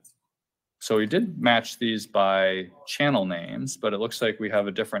that, so we did match these by channel names, but it looks like we have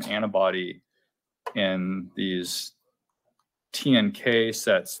a different antibody in these T and K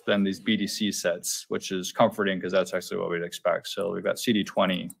sets than these BDC sets, which is comforting because that's actually what we'd expect. So we've got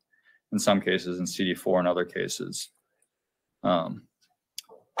CD20 in some cases and CD4 in other cases.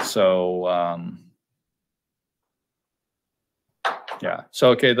 Yeah. So,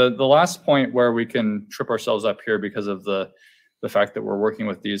 okay, the last point where we can trip ourselves up here because of the fact that we're working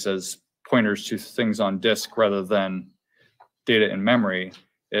with these as pointers to things on disk rather than data in memory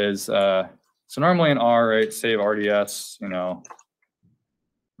is, so normally in R, right, save RDS, you know,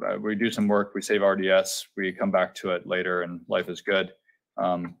 we do some work, we save RDS, we come back to it later and life is good.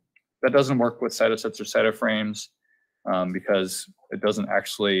 That doesn't work with cytosets or cytoframes because it doesn't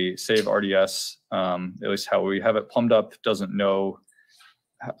actually save RDS, at least how we have it plumbed up, doesn't know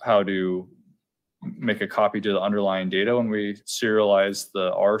how to make a copy to the underlying data when we serialize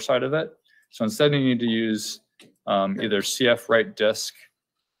the R side of it. So instead you need to use either CF write disk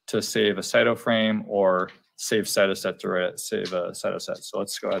to save a cytoframe or save cytoset to save a cytoset. So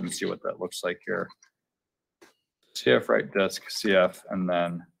let's go ahead and see what that looks like here. CF write disk, CF, and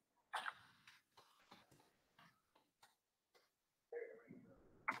then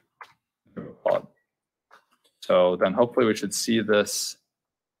so then hopefully we should see this.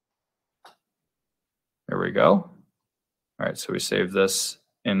 There we go. All right, so we save this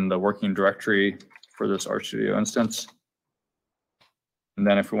in the working directory for this RStudio instance. And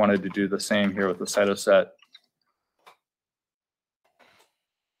then if we wanted to do the same here with the cytoset,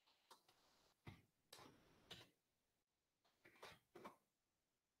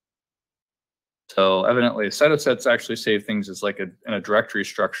 so evidently cytosets actually save things as like in a directory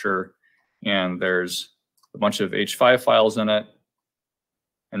structure, and there's a bunch of H5 files in it,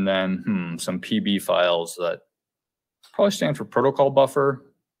 and then some PB files that probably stand for protocol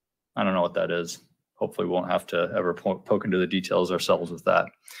buffer. I don't know what that is. Hopefully we won't have to ever poke into the details ourselves with that.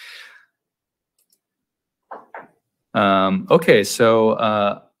 Okay, so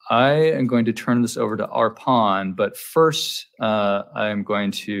I am going to turn this over to Arpan, but first I'm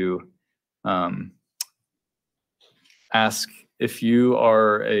going to ask if you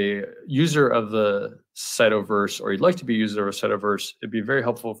are a user of the cytoverse or you'd like to be a user of a cytoverse, it'd be very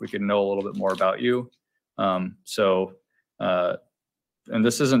helpful if we could know a little bit more about you. And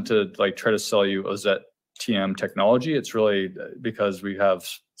this isn't to like try to sell you Ozette TM technology. It's really because we have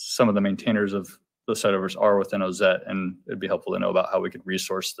some of the maintainers of the cytoverse are within Ozette, and it'd be helpful to know about how we could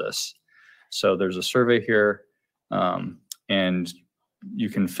resource this. So there's a survey here, and you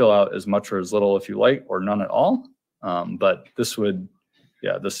can fill out as much or as little if you like, or none at all. But this would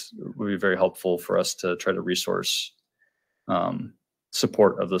be very helpful for us to try to resource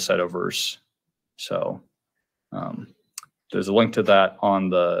support of the cytoverse. So there's a link to that on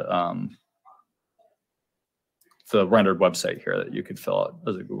the rendered website here that you could fill out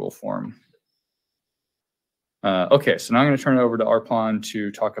as a Google form. Okay, so now I'm going to turn it over to Arpan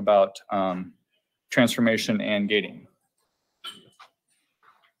to talk about transformation and gating.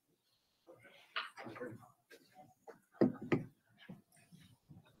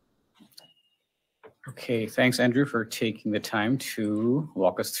 Okay, thanks, Andrew, for taking the time to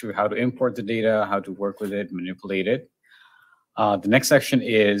walk us through how to import the data, how to work with it, manipulate it. The next section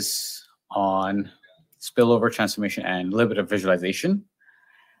is on spillover, transformation, and a little bit of visualization.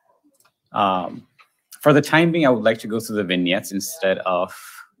 For the time being, I would like to go through the vignettes instead of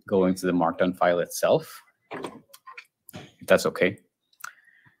going to the markdown file itself, if that's okay.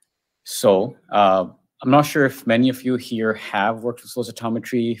 So I'm not sure if many of you here have worked with flow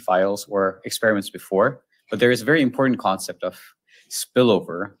cytometry files or experiments before, but there is a very important concept of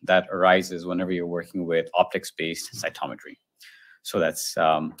spillover that arises whenever you're working with optics-based cytometry. So that's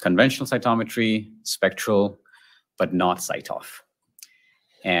conventional cytometry, spectral, but not cytoff.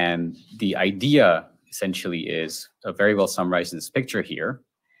 And the idea essentially is very well summarized in this picture here.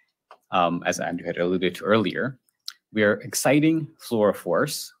 As Andrew had alluded to earlier, we are exciting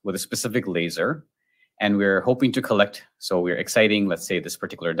fluorophores with a specific laser, and we're hoping to collect, so we're exciting, let's say, this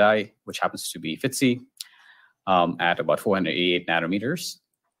particular dye, which happens to be FITC, at about 488 nanometers.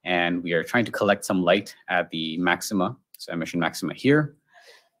 And we are trying to collect some light at the maxima, so emission maxima here.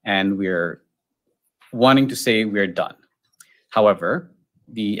 And we're wanting to say we're done. However,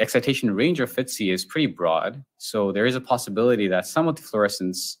 the excitation range of FITC is pretty broad. So there is a possibility that some of the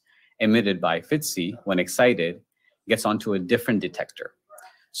fluorescence emitted by FITC when excited gets onto a different detector.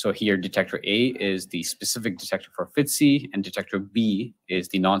 So here, detector A is the specific detector for FITC, and detector B is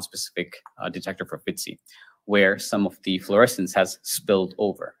the non-specific detector for FITC, where some of the fluorescence has spilled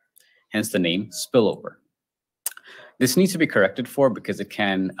over, hence the name spillover. This needs to be corrected for because it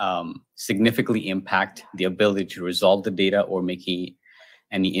can significantly impact the ability to resolve the data or making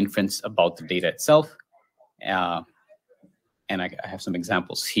any inference about the data itself. And I have some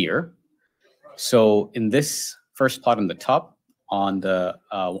examples here. So in this first plot on the top, on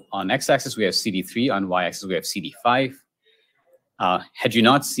x-axis we have CD3, on y-axis we have CD5. Had you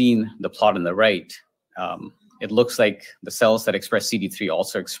not seen the plot on the right, it looks like the cells that express CD3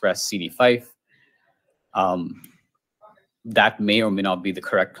 also express CD5. That may or may not be the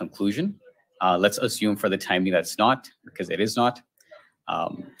correct conclusion. Let's assume for the time being that's not, because it is not,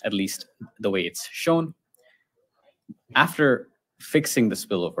 at least the way it's shown. After fixing the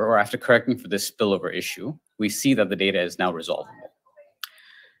spillover, or after correcting for this spillover issue, we see that the data is now resolvable.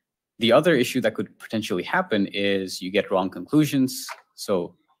 The other issue that could potentially happen is you get wrong conclusions.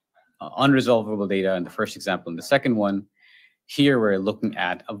 So unresolvable data in the first example. In the second one, here we're looking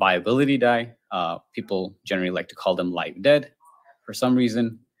at a viability die. People generally like to call them live dead for some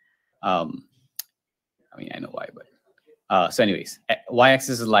reason. I mean, I know why, but so anyways,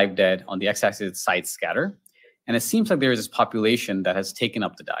 y-axis is live dead. On the x-axis is side scatter. And it seems like there is this population that has taken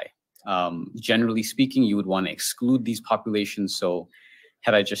up the die. Generally speaking, you would want to exclude these populations. So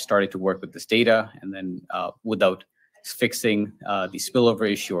had I just started to work with this data and then without fixing the spillover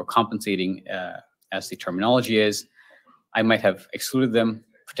issue or compensating as the terminology is, I might have excluded them,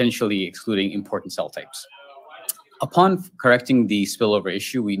 potentially excluding important cell types. Upon correcting the spillover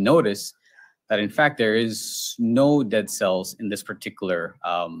issue, we notice that in fact there is no dead cells in this particular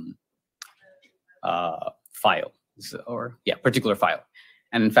file, particular file.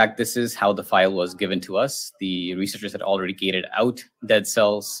 And in fact, this is how the file was given to us. The researchers had already gated out dead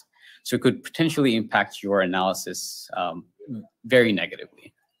cells, so it could potentially impact your analysis very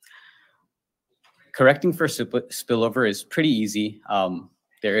negatively. Correcting for spillover is pretty easy.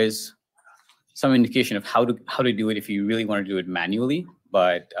 There is some indication of how to do it if you really want to do it manually,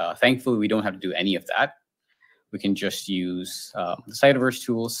 but thankfully we don't have to do any of that. We can just use the cytoverse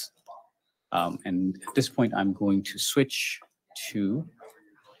tools. And at this point, I'm going to switch to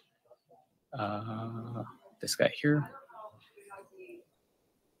this guy here.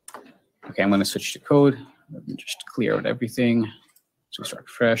 Okay, I'm going to switch to code. Let me just clear out everything. So start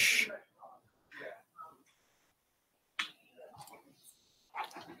fresh.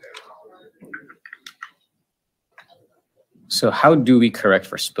 So how do we correct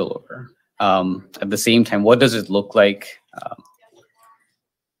for spillover? At the same time, what does it look like? I'm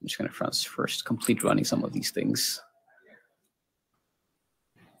just going to first complete running some of these things.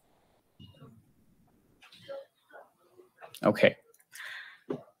 Okay.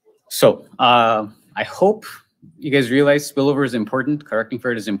 So I hope you guys realize spillover is important. Correcting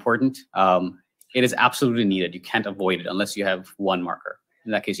for it is important. It is absolutely needed. You can't avoid it unless you have one marker.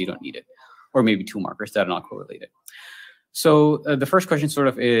 In that case, you don't need it. Or maybe two markers that are not correlated. So the first question sort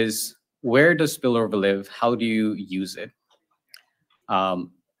of is, where does spillover live? How do you use it?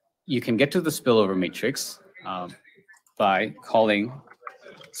 You can get to the spillover matrix by calling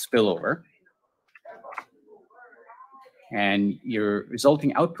spillover. And your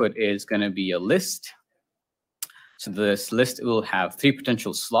resulting output is going to be a list. So this list will have 3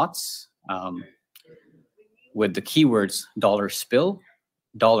 potential slots with the keywords $spill,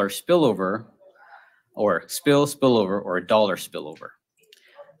 $spillover, or spillover, or $spillover.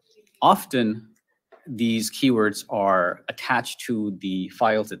 Often, these keywords are attached to the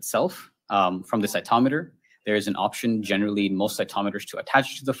files itself from the cytometer. There is an option generally in most cytometers to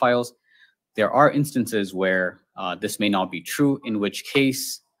attach to the files. There are instances where this may not be true, in which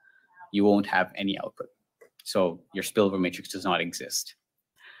case you won't have any output. So your spillover matrix does not exist.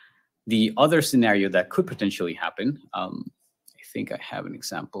 The other scenario that could potentially happen, I think I have an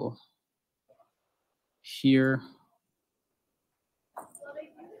example here.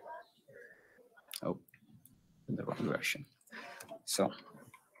 Oh, in the wrong direction. So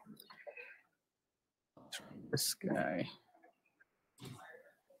this guy.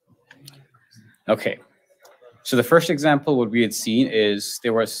 Okay, so the first example, what we had seen is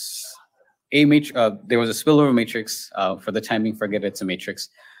there was a spillover matrix. For the time being, forget it's a matrix,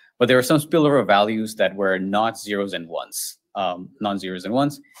 but there were some spillover values that were not zeros and ones, non-zeros and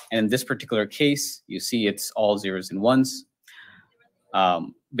ones. And in this particular case, you see it's all zeros and ones.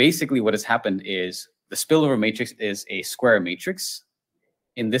 Basically, what has happened is the spillover matrix is a square matrix.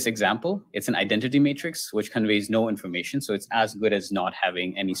 In this example, it's an identity matrix, which conveys no information. So it's as good as not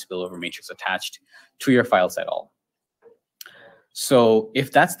having any spillover matrix attached to your files at all. So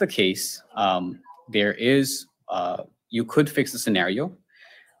if that's the case, you could fix the scenario.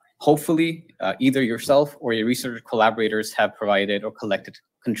 Hopefully, either yourself or your research collaborators have provided or collected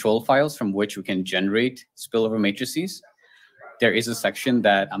control files from which we can generate spillover matrices. There is a section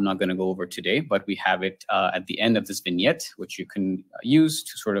that I'm not going to go over today, but we have it at the end of this vignette, which you can use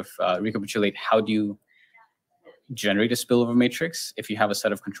to sort of recapitulate how do you generate a spillover matrix if you have a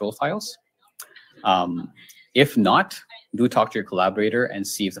set of control files. If not, do talk to your collaborator and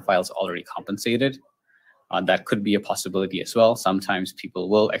see if the file is already compensated. That could be a possibility as well. Sometimes people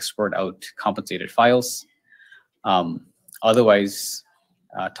will export out compensated files. Otherwise,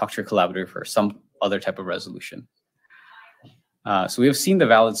 talk to your collaborator for some other type of resolution. So we have seen the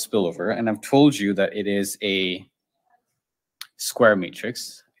valid spillover, and I've told you that it is a square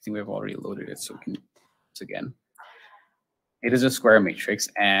matrix. I think we've already loaded it, so we can do this again. It is a square matrix,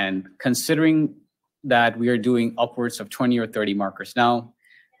 and considering that we are doing upwards of 20 or 30 markers now,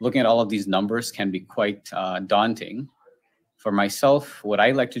 looking at all of these numbers can be quite daunting. For myself, what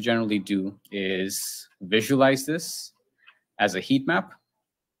I like to generally do is visualize this as a heat map.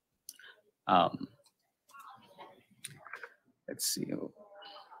 Let's see.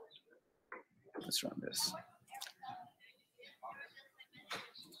 Let's run this.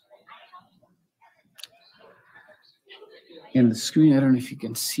 In the screen, I don't know if you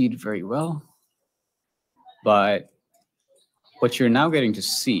can see it very well, but what you're now getting to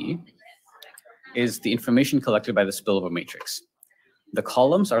see is the information collected by the spillover matrix. The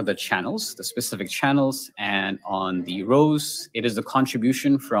columns are the channels, the specific channels, and on the rows, it is the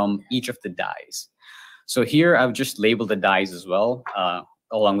contribution from each of the dyes. So here, I've just labeled the dyes as well,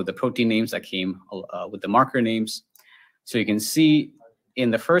 along with the protein names that came with the marker names. So you can see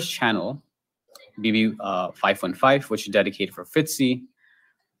in the first channel, BB515, which is dedicated for FITC,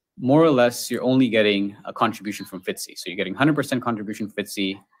 more or less, you're only getting a contribution from FITC. So you're getting 100% contribution from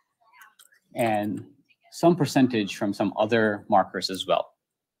FITC, and some percentage from some other markers as well.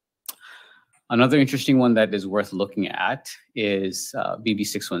 Another interesting one that is worth looking at is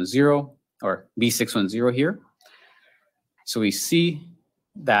BB610 or B610 here. So we see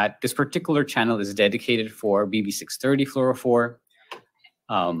that this particular channel is dedicated for BB630 fluorophore,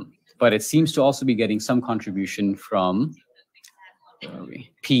 but it seems to also be getting some contribution from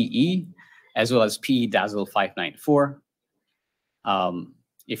PE as well as PE Dazzle 594.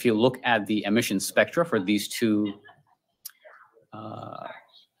 If you look at the emission spectra for these two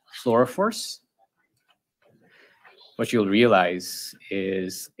fluorophores, what you'll realize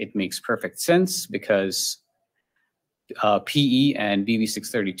is it makes perfect sense because PE and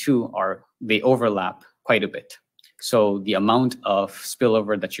BB632 they overlap quite a bit. So the amount of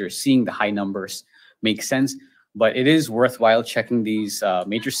spillover that you're seeing, the high numbers, makes sense. But it is worthwhile checking these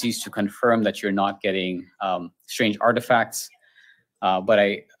matrices to confirm that you're not getting strange artifacts. But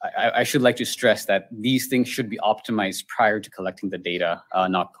I should like to stress that these things should be optimized prior to collecting the data,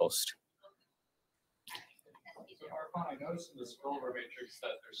 not post. So Arpan, I noticed in the spillover matrix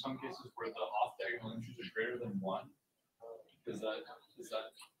that there's some cases where the off-diagonal entries are greater than 1. Is that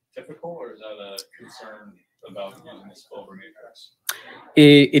typical, or is that a concern about using the spillover matrix?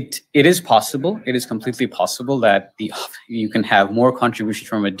 It is possible. It is completely possible that you can have more contribution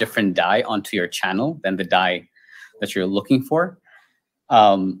from a different dye onto your channel than the dye that you're looking for.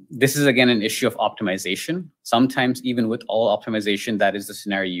 This is, again, an issue of optimization. Sometimes, even with all optimization, that is the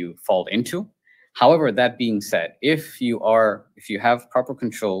scenario you fall into. However, that being said, if you have proper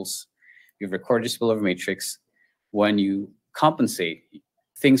controls, you've recorded your spillover matrix, when you compensate,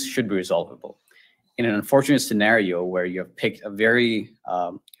 things should be resolvable. In an unfortunate scenario where you have picked a very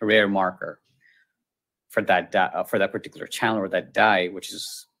rare marker for that particular channel or that dye, which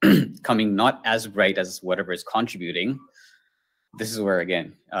is coming not as bright as whatever is contributing, this is where,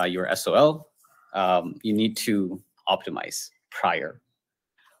 again, your SOL, you need to optimize prior.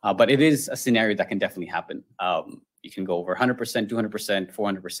 But it is a scenario that can definitely happen. You can go over 100%, 200%,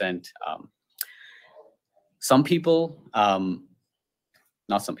 400%. Some people,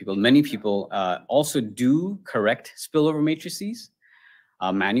 not some people, many people also do correct spillover matrices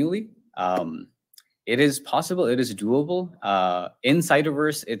manually. It is possible, it is doable. In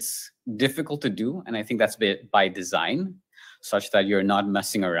cytoverse, it's difficult to do, and I think that's by design, such that you're not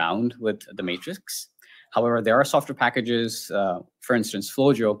messing around with the matrix. However, there are software packages, for instance,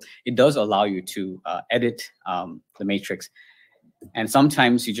 FlowJo. It does allow you to edit the matrix. And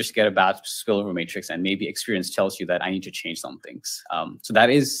sometimes you just get a bad spillover matrix, and maybe experience tells you that I need to change some things. So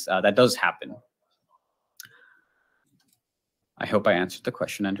that does happen. I hope I answered the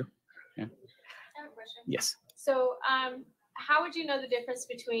question, Andrew. Yeah. I have a question. Yes. So how would you know the difference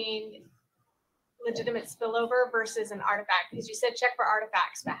between legitimate spillover versus an artifact? Because you said check for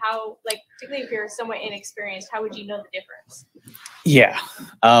artifacts, but how, particularly if you're somewhat inexperienced, how would you know the difference? Yeah.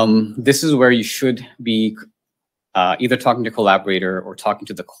 This is where you should be either talking to a collaborator or talking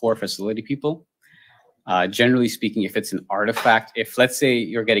to the core facility people. Generally speaking, if it's an artifact, if let's say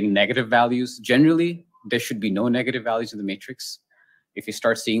you're getting negative values, generally there should be no negative values in the matrix. If you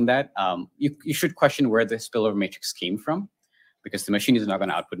start seeing that, you should question where the spillover matrix came from, because the machine is not going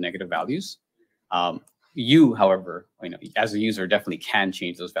to output negative values. You, however, as a user, definitely can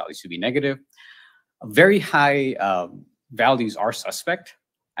change those values to be negative. Very high values are suspect.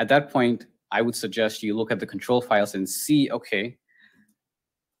 At that point, I would suggest you look at the control files and see, okay,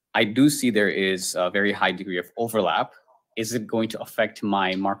 I do see there is a very high degree of overlap. Is it going to affect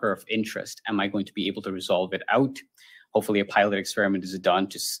my marker of interest? Am I going to be able to resolve it out? Hopefully a pilot experiment is done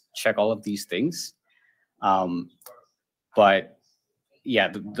to check all of these things. But yeah,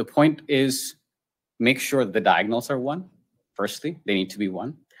 the point is make sure that the diagonals are 1. Firstly, they need to be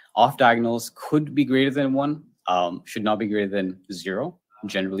 1. Off diagonals could be greater than 1, should not be greater than 0,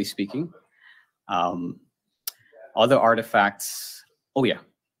 generally speaking. Other artifacts,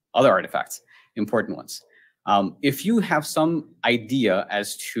 other artifacts, important ones. If you have some idea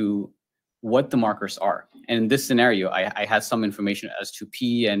as to what the markers are, and in this scenario, I had some information as to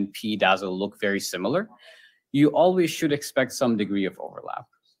P and P dazzle look very similar, you always should expect some degree of overlap.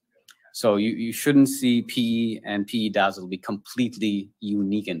 So you shouldn't see PE and PE dazzle be completely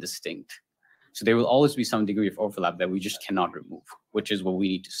unique and distinct. So there will always be some degree of overlap that we just cannot remove, which is what we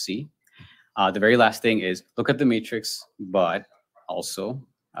need to see. The very last thing is look at the matrix, but also,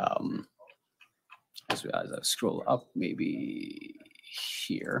 as I scroll up, maybe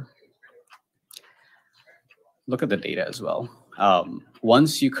here, look at the data as well.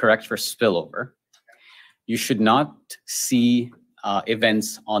 Once you correct for spillover, you should not see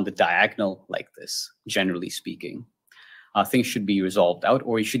events on the diagonal like this, generally speaking. Things should be resolved out,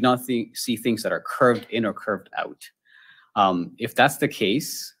 or you should not see things that are curved in or curved out. If that's the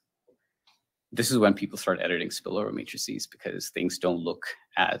case, this is when people start editing spillover matrices because things don't look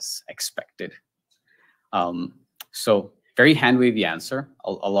as expected. So very hand-wavy answer.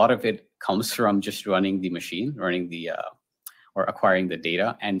 A lot of it comes from just running the machine, or acquiring the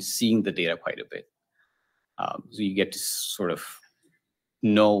data and seeing the data quite a bit. So you get to sort of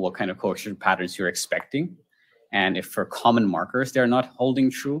know what kind of coefficient patterns you're expecting. And if for common markers, they're not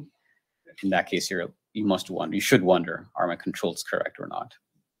holding true, in that case, you should wonder, are my controls correct or not?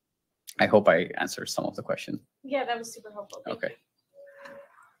 I hope I answered some of the question. Yeah, that was super helpful. Thank Okay.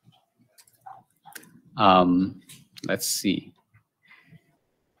 You. Let's see.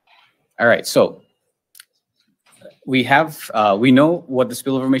 All right, so we know what the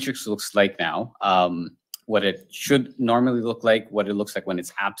spillover matrix looks like now, what it should normally look like, what it looks like when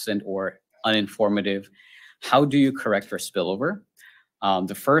it's absent or uninformative. How do you correct for spillover?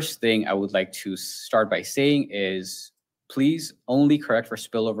 The first thing I would like to start by saying is, please only correct for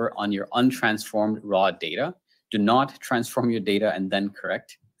spillover on your untransformed raw data. Do not transform your data and then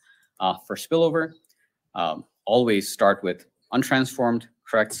correct. For spillover, always start with untransformed,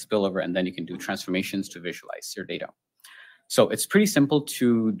 correct spillover, and then you can do transformations to visualize your data. So it's pretty simple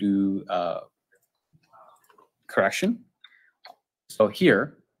to do correction. So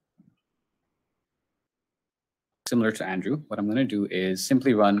here, similar to Andrew, what I'm going to do is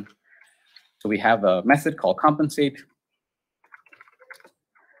simply run. So we have a method called compensate,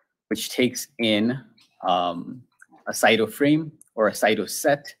 which takes in a cyto frame or a cyto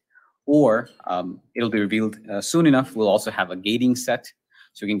set, or it'll be revealed soon enough. We'll also have a gating set.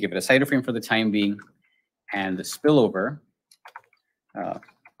 So we can give it a cyto frame for the time being, and the spillover.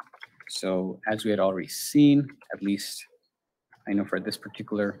 So as we had already seen, at least I know for this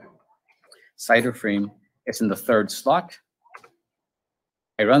particular cyto frame, it's in the 3rd slot.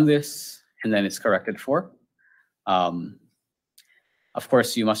 I run this, and then it's corrected for. Of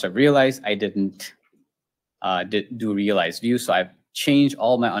course, you must have realized I didn't do realize view, so I've changed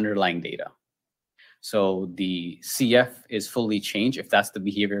all my underlying data. So the CF is fully changed. If that's the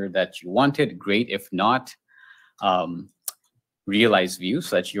behavior that you wanted, great. If not, realize view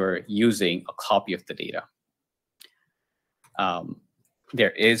so that you're using a copy of the data.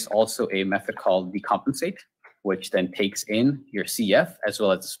 There is also a method called decompensate, which then takes in your CF as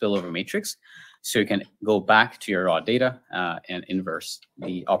well as the spillover matrix. So you can go back to your raw data and inverse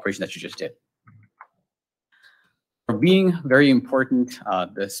the operation that you just did. For being very important,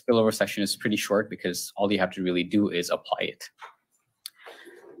 the spillover section is pretty short because all you have to really do is apply it.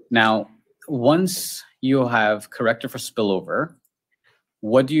 Now, once you have corrected for spillover,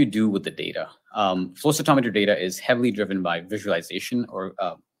 what do you do with the data? Flow cytometry data is heavily driven by visualization, or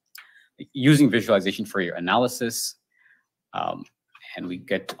using visualization for your analysis. And we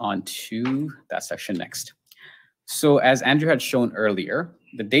get on to that section next. So as Andrew had shown earlier,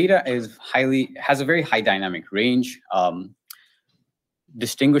 the data has a very high dynamic range,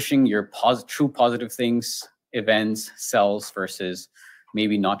 distinguishing your true positive things, events, cells versus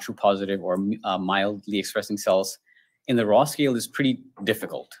maybe not true positive or mildly expressing cells in the raw scale is pretty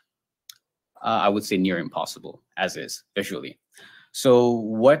difficult. I would say near impossible, as is visually. So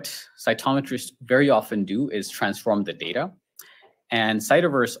what cytometrists very often do is transform the data. And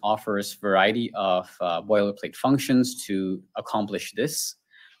cytoverse offers a variety of boilerplate functions to accomplish this.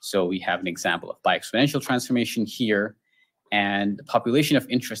 So we have an example of bi-exponential transformation here. And the population of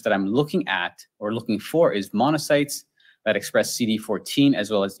interest that I'm looking at or looking for is monocytes that express CD14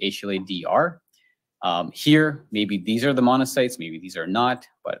 as well as HLA-DR. Here, maybe these are the monocytes, maybe these are not,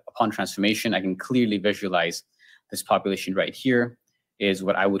 but upon transformation, I can clearly visualize this population right here is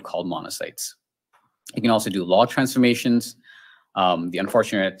what I would call monocytes. You can also do log transformations. The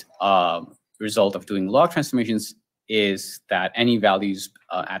unfortunate result of doing log transformations is that any values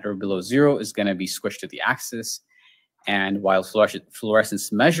at or below 0 is going to be squished to the axis. And while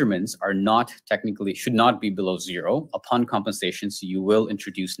fluorescence measurements are not technically, should not be below 0, upon compensations, you will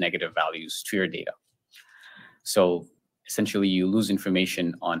introduce negative values to your data. So essentially, you lose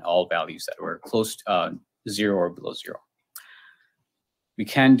information on all values that were close to 0 or below 0. We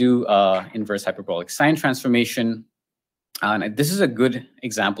can do inverse hyperbolic sine transformation. And this is a good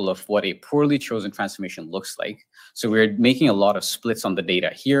example of what a poorly chosen transformation looks like. So we're making a lot of splits on the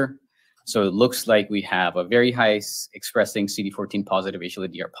data here. So it looks like we have a very high expressing CD14 positive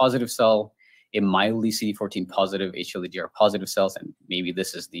HLA-DR positive cell, a mildly CD14 positive HLA-DR positive cells, and maybe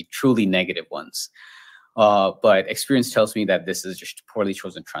this is the truly negative ones. But experience tells me that this is just a poorly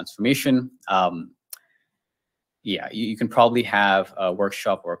chosen transformation. Yeah, you can probably have a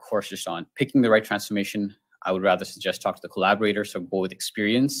workshop or a course just on picking the right transformation. I would rather suggest talk to the collaborator, so go with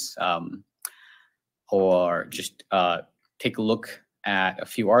experience, or just take a look at a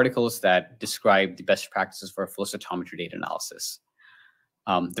few articles that describe the best practices for flow cytometry data analysis.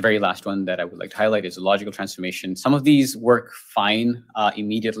 The very last one that I would like to highlight is a logical transformation. Some of these work fine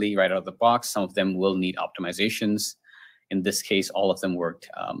immediately right out of the box. Some of them will need optimizations. In this case, all of them worked,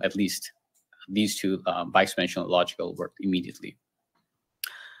 at least these two, bi-exponential and logical, worked immediately.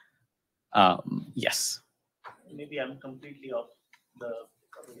 Yes. Maybe I'm completely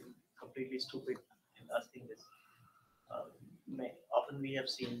completely stupid in asking this. Often we have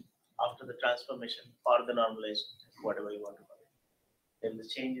seen after the transformation or the normalized, whatever you want to call it, there is a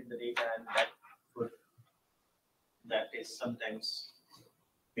change in the data, and that is sometimes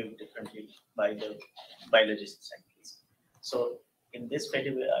viewed differently by the biologists and things. So in this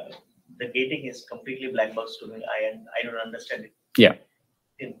particular, the gating is completely black box to me. I don't understand it. Yeah.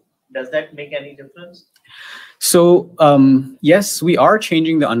 Does that make any difference? So yes, we are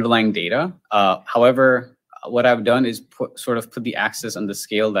changing the underlying data. However, what I've done is sort of put the axis on the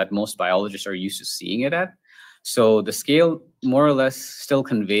scale that most biologists are used to seeing it at. So the scale more or less still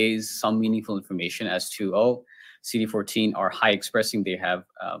conveys some meaningful information as to, oh, CD14 are high expressing. They have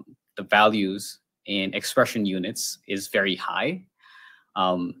the values in expression units is very high.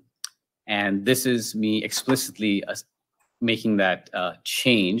 And this is me explicitly making that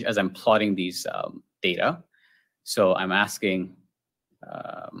change as I'm plotting these data. So I'm asking,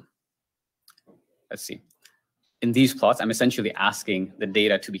 let's see. In these plots, I'm essentially asking the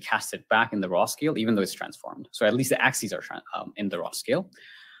data to be casted back in the raw scale, even though it's transformed. So at least the axes are in the raw scale.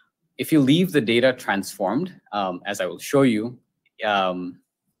 If you leave the data transformed, as I will show you,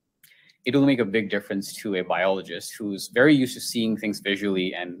 it will make a big difference to a biologist who's very used to seeing things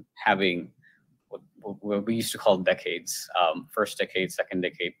visually and having what we used to call decades. First decade, second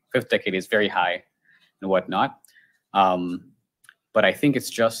decade, fifth decade is very high and whatnot. But I think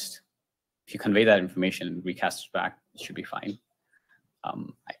it's just, if you convey that information and recast it back, it should be fine.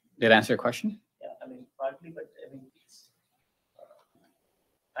 Did I answer your question? Yeah, I mean, partly, but I mean,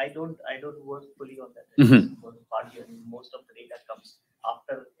 I don't work fully on that. Mm-hmm. Partly, I mean, most of the data comes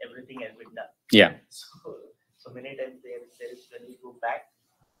after everything has been done. Yeah. So many times there is when you go back,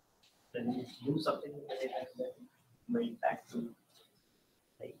 when you do something with the data, then going back to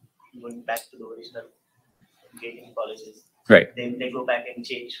the original gating policies. Right. Then they go back and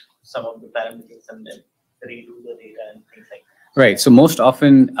change some of the parameters and then redo the data and things like that. Right. So most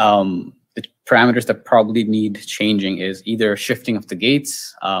often, the parameters that probably need changing is either shifting of the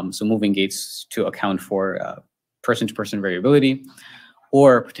gates, so moving gates to account for person-to-person variability,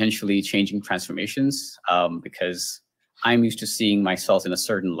 or potentially changing transformations, because I'm used to seeing my cells in a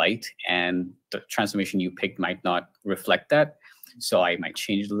certain light, and the transformation you picked might not reflect that. So I might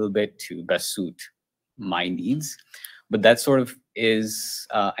change it a little bit to best suit my needs. But that sort of is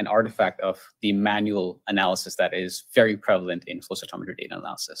an artifact of the manual analysis that is very prevalent in flow cytometry data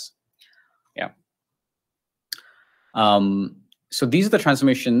analysis. Yeah. So these are the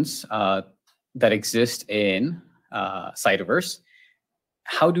transformations that exist in cytoverse.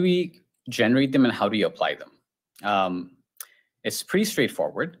 How do we generate them and how do you apply them? It's pretty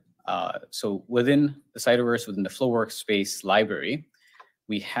straightforward. So within the cytoverse, within the flowWorkspace library,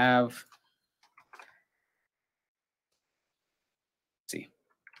 we have,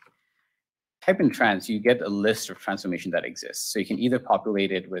 type in trans, you get a list of transformation that exists. So you can either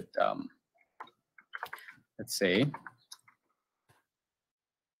populate it with, let's say,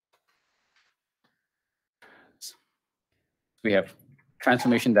 we have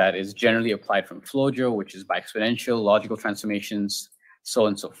transformation that is generally applied from FlowJo, which is by exponential, logical transformations, so on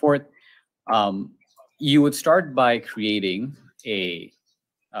and so forth. You would start by creating a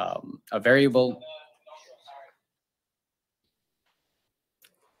variable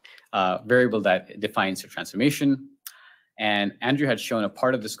that defines your transformation. And Andrew had shown a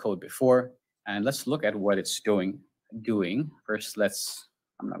part of this code before, and let's look at what it's doing. First,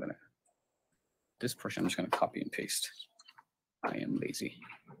 I'm not gonna, this portion I'm just gonna copy and paste. I am lazy.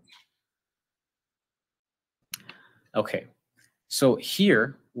 Okay, so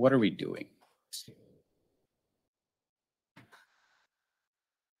here, what are we doing?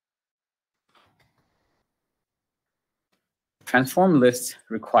 Transform list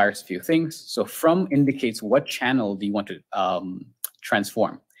requires a few things. So from indicates what channel do you want to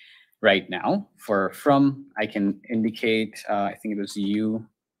transform. Right now, for from, I can indicate, I think it was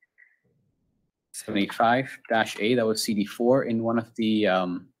U785-A, that was CD4 in one of the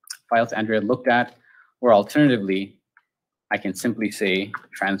files Andrea had looked at, or alternatively, I can simply say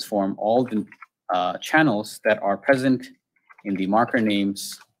transform all the channels that are present in the marker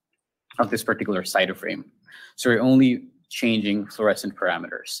names of this particular cytoframe. So we're only changing fluorescent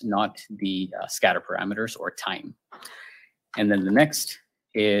parameters, not the scatter parameters or time. And then the next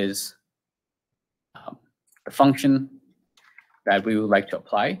is the function that we would like to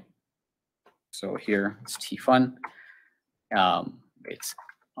apply. So here it's tfun, it's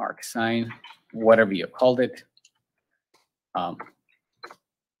arcsign, whatever you called it.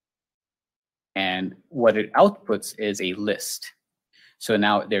 And what it outputs is a list. So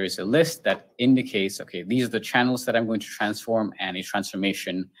now there is a list that indicates, okay, these are the channels that I'm going to transform and a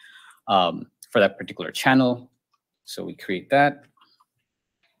transformation for that particular channel. So we create that.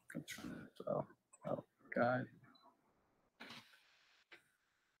 Oh, God.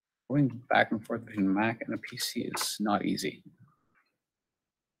 Going back and forth between Mac and a PC is not easy.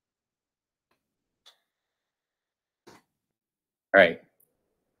 All right.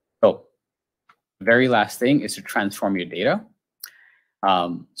 So the very last thing is to transform your data.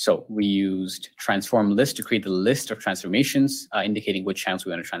 So we used transform list to create the list of transformations, indicating which channels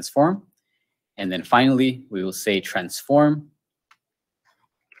we want to transform. And then finally, we will say transform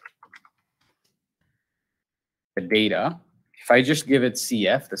the data. If I just give it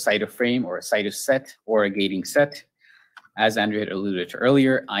CF, the cytoframe, or a cytoset, or a gating set, as Andrew had alluded to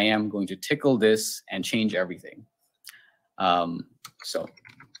earlier, I am going to tickle this and change everything. So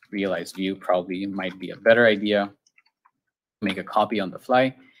realize view probably might be a better idea. Make a copy on the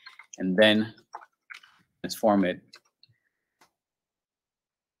fly, and then transform it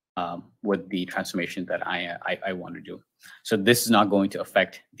with the transformation that I want to do. So this is not going to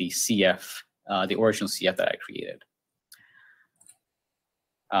affect the CF, the original CF that I created.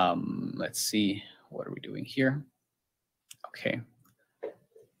 Let's see, what are we doing here? Okay.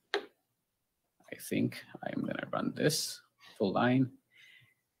 I think I'm gonna run this full line.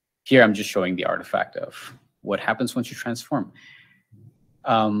 Here I'm just showing the artifact of what happens once you transform,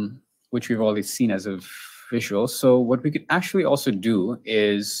 which we've already seen as a visual. So what we could actually also do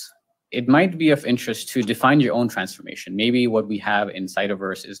is, it might be of interest to define your own transformation. Maybe what we have in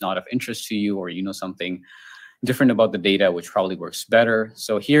cytoverse is not of interest to you, or you know something different about the data, which probably works better.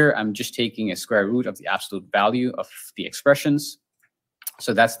 So here I'm just taking a square root of the absolute value of the expressions.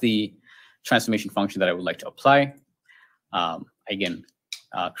 So that's the transformation function that I would like to apply. Again,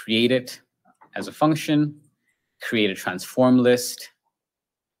 create it as a function, create a transform list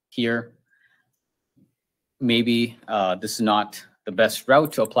here. Maybe this is not the best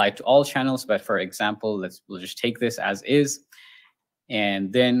route to apply to all channels, but for example, we'll just take this as is,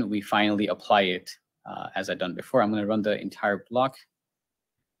 and then we finally apply it as I've done before. I'm going to run the entire block.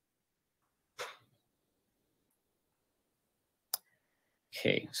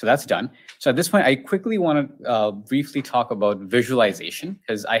 Okay, so that's done. So at this point, I quickly want to briefly talk about visualization,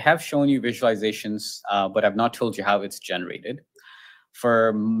 because I have shown you visualizations, but I've not told you how it's generated.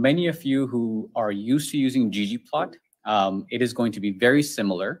 For many of you who are used to using ggplot, it is going to be very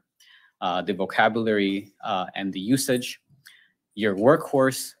similar, the vocabulary and the usage. Your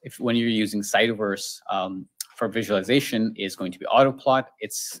workhorse, when you're using cytoverse for visualization, is going to be autoplot.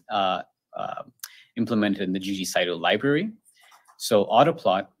 It's implemented in the ggcyto library. So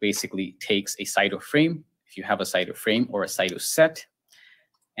autoplot basically takes a cytoframe, if you have a cytoframe or a cytoset,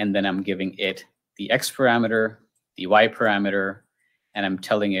 and then I'm giving it the x parameter, the y parameter, and I'm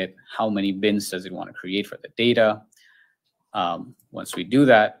telling it how many bins does it want to create for the data. Once we do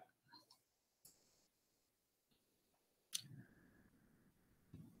that,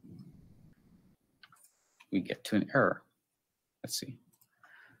 we get to an error. Let's see.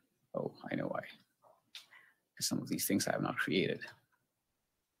 Oh, I know why. Some of these things I have not created.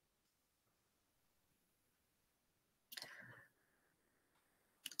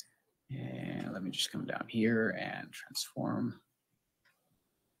 And let me just come down here and transform.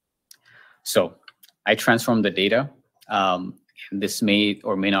 So I transform the data. This may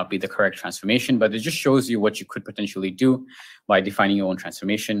or may not be the correct transformation, but it just shows you what you could potentially do by defining your own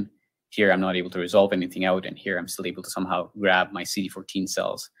transformation. Here, I'm not able to resolve anything out, and here I'm still able to somehow grab my CD14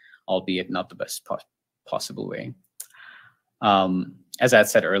 cells, albeit not the best possible way. As I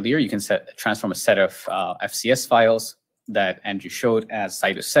said earlier, you can transform a set of FCS files that Andrew showed as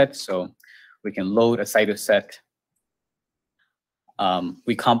cytoset. So we can load a cytoset.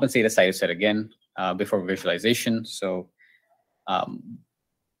 We compensate a cytoset again before visualization. So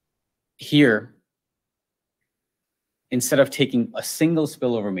here, instead of taking a single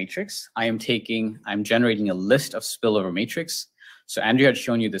spillover matrix, I'm generating a list of spillover matrix. So Andrew had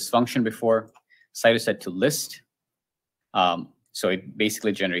shown you this function before, cytoset to list. So it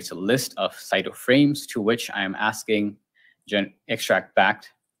basically generates a list of cyto frames to which I am asking extract back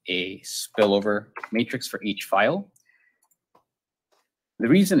a spillover matrix for each file. The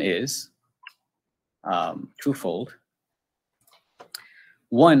reason is twofold.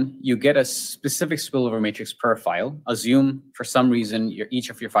 One, you get a specific spillover matrix per file. Assume for some reason each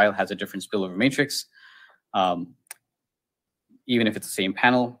of your file has a different spillover matrix, even if it's the same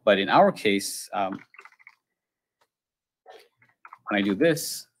panel. But in our case, when I do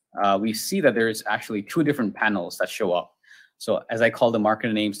this, we see that there's actually two different panels that show up. So as I call the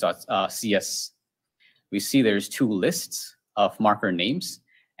marker names.cs, we see there's two lists of marker names.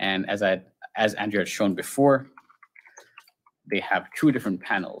 And as Andrew had shown before, they have two different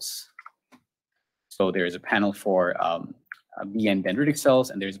panels. So there's a panel for B and dendritic cells,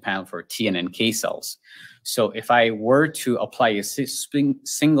 and there's a panel for T and NK cells. So if I were to apply a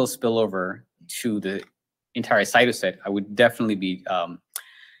single spillover to the entire cytoset, I would definitely be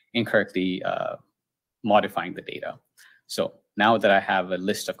incorrectly modifying the data. So now that I have a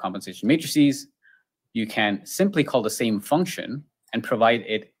list of compensation matrices, you can simply call the same function and provide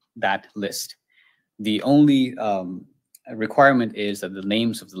it that list. The only requirement is that the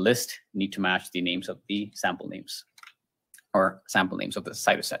names of the list need to match the names of the sample names, or sample names of the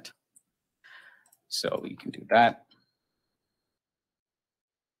cytoset. So we can do that.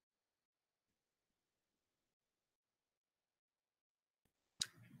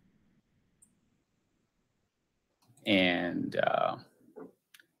 And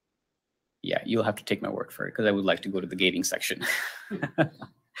yeah, you'll have to take my word for it because I would like to go to the gating section.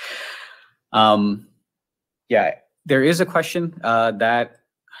 Yeah, there is a question that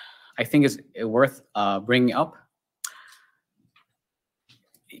I think is worth bringing up.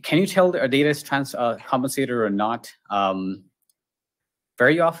 Can you tell our data is compensated or not?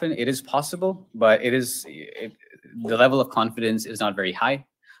 Very often it is possible, but the level of confidence is not very high.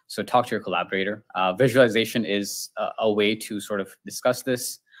 So talk to your collaborator. Visualization is a way to sort of discuss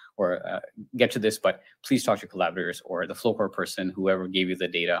this or get to this, but please talk to your collaborators or the flowCore person, whoever gave you the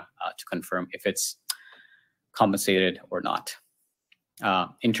data, to confirm if it's compensated or not.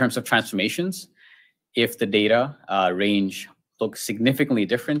 In terms of transformations, if the data range looks significantly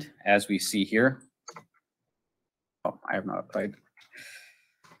different, as we see here. Oh, I have not applied.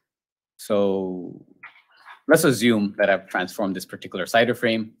 So let's assume that I've transformed this particular cyto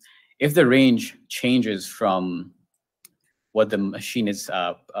frame. If the range changes from what the machine is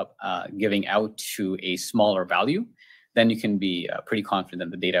giving out to a smaller value, then you can be pretty confident that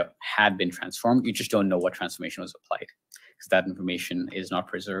the data had been transformed. You just don't know what transformation was applied because that information is not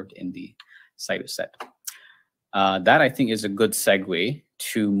preserved in the cytoset. That, I think, is a good segue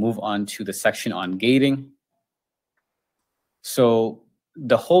to move on to the section on gating. So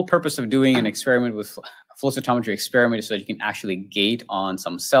the whole purpose of doing an experiment with flow cytometry experiment is so that you can actually gate on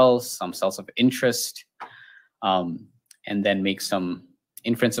some cells of interest, and then make some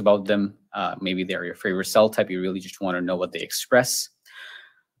inference about them. Maybe they're your favorite cell type. You really just want to know what they express.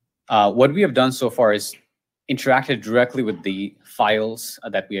 What we have done so far is interacted directly with the files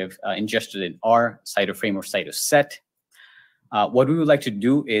that we have ingested in our cytoframe or cytoset. What we would like to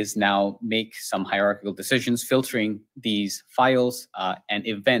do is now make some hierarchical decisions, filtering these files and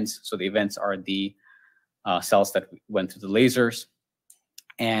events. So the events are the cells that went through the lasers,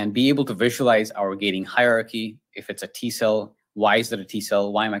 and be able to visualize our gating hierarchy. If it's a T cell, why is it a T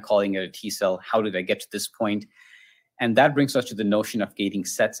cell? Why am I calling it a T cell? How did I get to this point? And that brings us to the notion of gating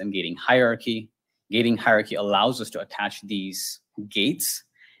sets and gating hierarchy. Gating hierarchy allows us to attach these gates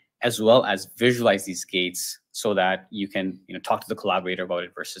as well as visualize these gates so that you can talk to the collaborator about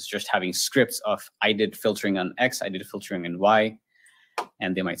it versus just having scripts of I did filtering on X, I did filtering on Y,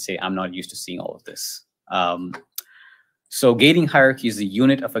 and they might say, I'm not used to seeing all of this. So gating hierarchy is the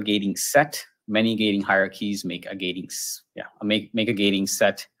unit of a gating set. Many gating hierarchies make a gating, make a gating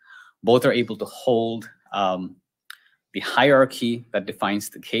set. Both are able to hold the hierarchy that defines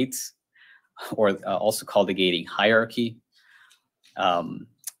the gates, or also called the gating hierarchy.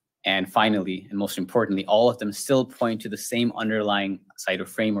 And finally, and most importantly, all of them still point to the same underlying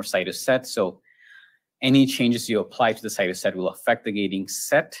cytoframe or cytoset. So any changes you apply to the cytoset will affect the gating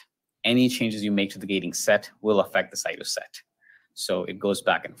set. Any changes you make to the gating set will affect the cytoset. So it goes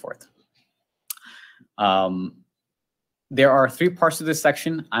back and forth. There are 3 parts to this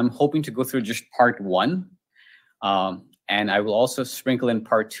section. I'm hoping to go through just part 1. And I will also sprinkle in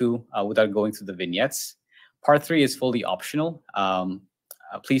part 2 without going through the vignettes. Part 3 is fully optional.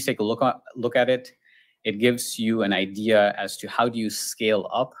 Please take a look at it. It gives you an idea as to how do you scale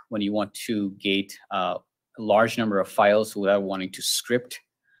up when you want to gate a large number of files without wanting to script.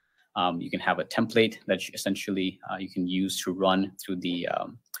 You can have a template that essentially you can use to run through the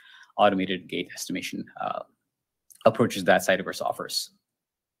automated gate estimation approaches that Cytoverse offers.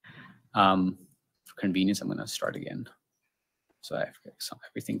 For convenience, I'm going to start again, so I have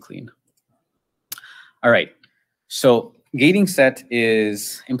everything clean. All right. So gating set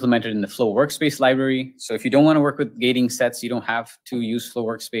is implemented in the flowWorkspace library. So if you don't want to work with gating sets, you don't have to use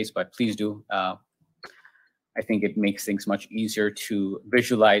flowWorkspace, but please do. I think it makes things much easier to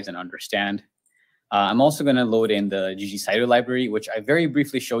visualize and understand. I'm also going to load in the ggcyto library, which I very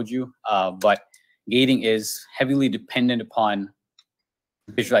briefly showed you, but gating is heavily dependent upon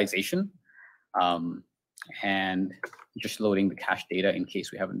visualization and just loading the cache data in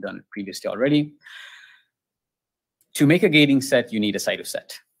case we haven't done it previously already. To make a gating set, you need a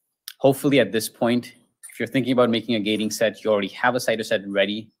cytoset. Hopefully at this point, if you're thinking about making a gating set, you already have a cytoset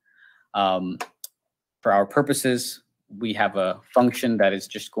ready. For our purposes, we have a function that is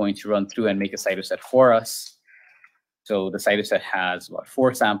just going to run through and make a cytoset for us. So the cytoset has about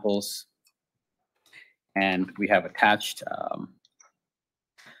 4 samples, and we have attached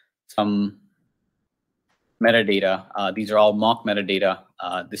some metadata. These are all mock metadata.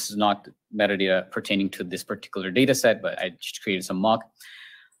 This is not metadata pertaining to this particular data set, but I just created some mock.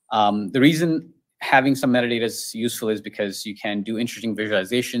 The reason having some metadata is useful is because you can do interesting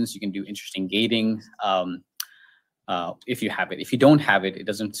visualizations, you can do interesting gating if you have it. If you don't have it, it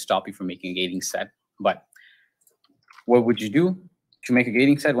doesn't stop you from making a gating set. But what would you do to make a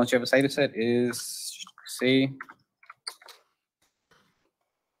gating set once you have a cytoset is say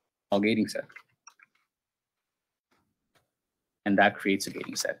all gating set. And that creates a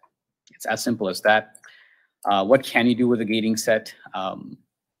gating set. It's as simple as that. What can you do with a gating set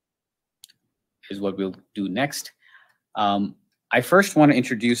is what we'll do next. I first want to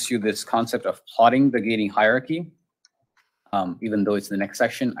introduce you this concept of plotting the gating hierarchy. Even though it's the next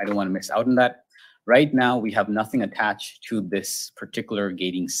section, I don't want to miss out on that. Right now, we have nothing attached to this particular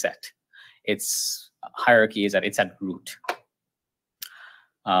gating set. Its hierarchy is it's at root.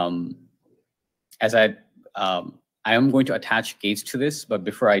 I am going to attach gates to this, but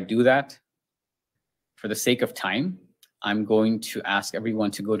before I do that, for the sake of time, I'm going to ask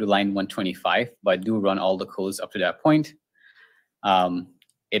everyone to go to line 125, but do run all the codes up to that point.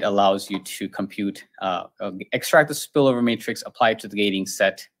 It allows you to compute, extract the spillover matrix, apply it to the gating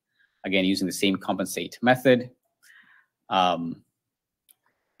set, again, using the same compensate method.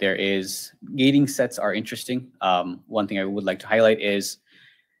 Gating sets are interesting. One thing I would like to highlight is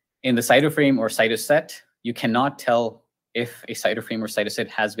in the cytoframe or cytoset, you cannot tell if a cytoframe or cytoset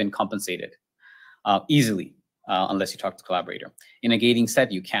has been compensated easily, unless you talk to the collaborator. In a gating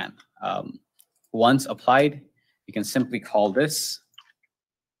set, you can. Once applied, you can simply call this,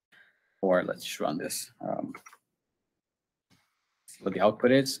 or let's just run this. What the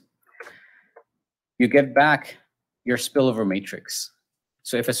output is. You get back your spillover matrix.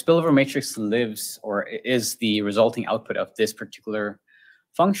 So if a spillover matrix lives or is the resulting output of this particular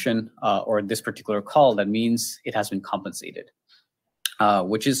function or this particular call, that means it has been compensated,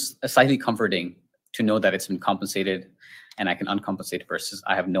 which is slightly comforting to know that it's been compensated and I can uncompensate versus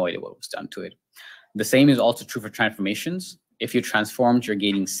I have no idea what was done to it. The same is also true for transformations. If you transformed your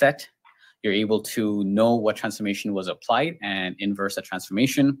gating set, you're able to know what transformation was applied and inverse a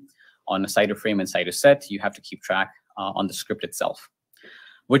transformation. On a cytoframe and cytoset, you have to keep track on the script itself,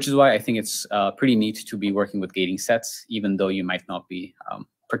 which is why I think it's pretty neat to be working with gating sets, even though you might not be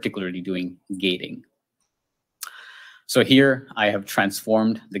particularly doing gating. So here I have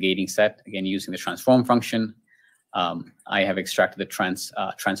transformed the gating set, again, using the transform function. I have extracted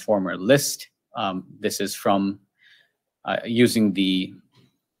the transformer list. This is from using the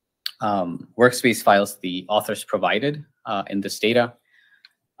workspace files the authors provided in this data.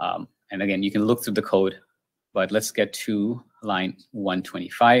 And again, you can look through the code, but let's get to line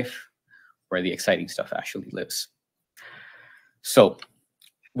 125, where the exciting stuff actually lives. So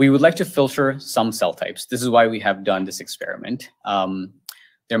we would like to filter some cell types. This is why we have done this experiment.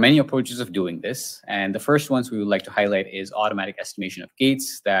 There are many approaches of doing this. And the first ones we would like to highlight is automatic estimation of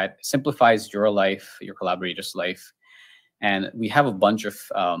gates that simplifies your life, your collaborator's life. And we have a bunch of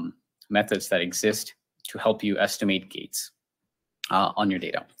methods that exist to help you estimate gates on your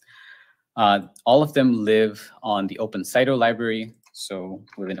data. All of them live on the opencyto library. So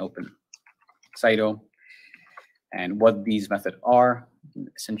within opencyto, and what these methods are, you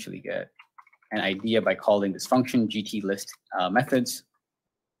can essentially get an idea by calling this function gtlist methods.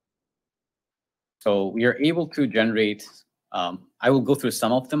 So we are able to generate, I will go through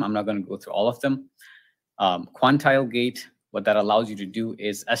some of them. I'm not going to go through all of them. Quantile gate, what that allows you to do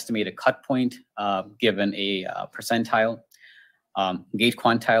is estimate a cut point given a percentile. Gate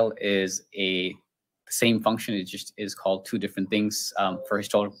quantile is the same function. It just is called two different things for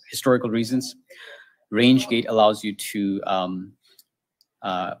historical reasons. Range gate allows you to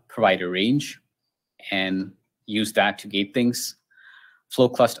provide a range and use that to gate things.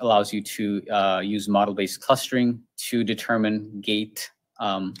 flowClust allows you to use model-based clustering to determine gate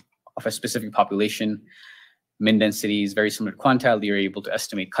of a specific population. Min density is very similar to quantile. You're able to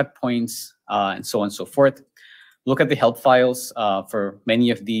estimate cut points and so on and so forth. Look at the help files for many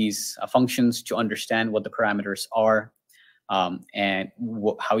of these functions to understand what the parameters are and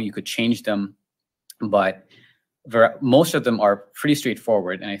how you could change them. But most of them are pretty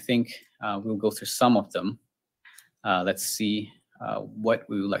straightforward, and I think we'll go through some of them. Let's see what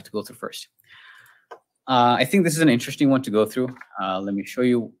we would like to go through first. I think this is an interesting one to go through. Let me show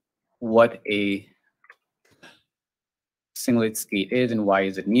you what a singlet gate is and why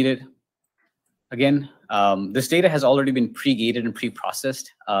is it needed. Again, this data has already been pre-gated and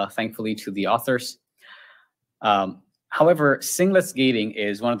pre-processed, thankfully to the authors. However, singlet gating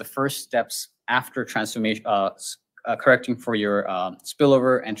is one of the first steps after transformation, correcting for your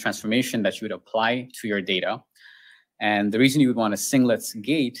spillover and transformation that you would apply to your data. And the reason you would want a singlet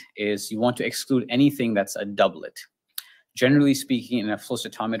gate is you want to exclude anything that's a doublet. Generally speaking, in a flow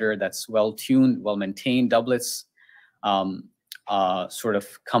cytometer that's well-tuned, well-maintained, doublets sort of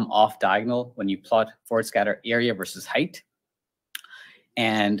come off diagonal when you plot forward scatter area versus height.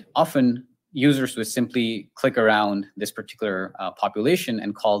 And often users would simply click around this particular population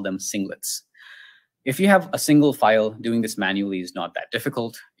and call them singlets. If you have a single file, doing this manually is not that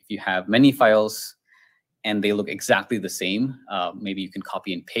difficult. If you have many files and they look exactly the same, maybe you can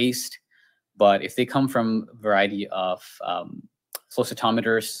copy and paste. But if they come from a variety of flow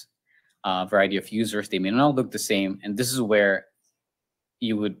cytometers, variety of users, they may not look the same. And this is where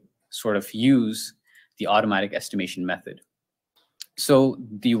you would sort of use the automatic estimation method. So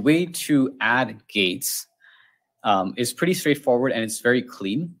the way to add gates is pretty straightforward and it's very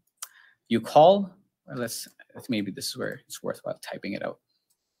clean. You call, maybe this is where it's worthwhile typing it out.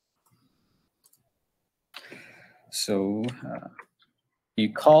 So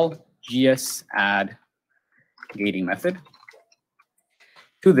you call gs_add gating method.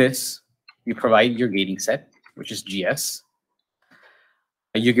 To this, you provide your gating set, which is gs.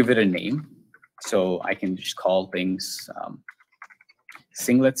 You give it a name. So I can just call things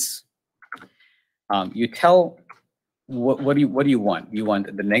singlets. You tell what do you want? You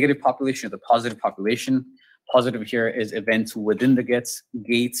want the negative population or the positive population? Positive here is events within the gates.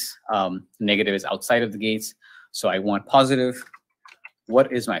 Negative is outside of the gates. So I want positive.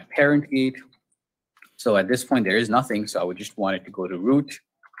 What is my parent gate? So at this point, there is nothing. So I would just want it to go to root.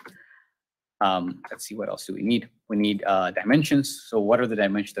 Let's see, what else do we need? We need dimensions. So what are the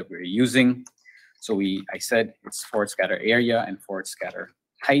dimensions that we're using? So I said it's forward scatter area and forward scatter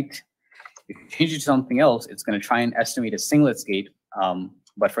height. If you change it to something else, it's going to try and estimate a singlet gate,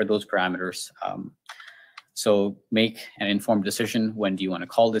 but for those parameters. So make an informed decision. When do you want to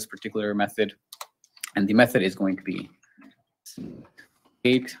call this particular method? And the method is going to be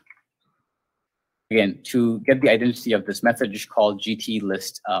gate. Again, to get the identity of this method, just call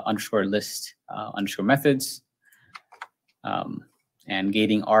gtlist _list _methods. And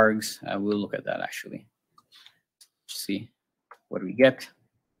gating args, we'll look at that actually. Let's see what do we get.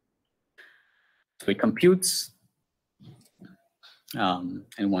 So it computes. And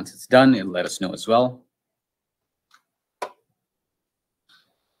once it's done, it'll let us know as well.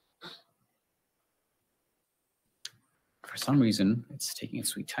 For some reason, it's taking its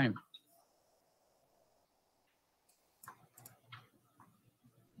sweet time.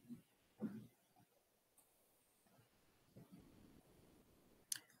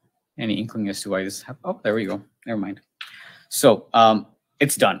 Any inkling as to why this happened? Oh, there we go. Never mind. So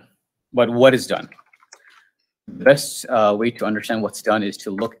it's done. But what is done? The best way to understand what's done is to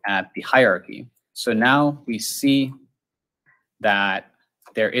look at the hierarchy. So now we see that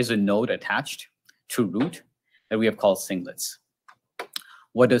there is a node attached to root that we have called singlets.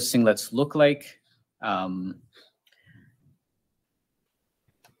 What does singlets look like?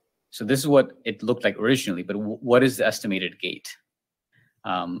 So this is what it looked like originally, but what is the estimated gate?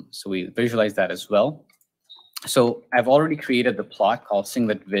 So we visualize that as well. So I've already created the plot called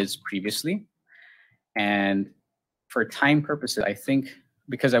singlet viz previously. And for time purposes, I think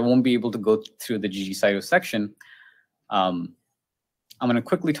because I won't be able to go through the ggcyto section, I'm going to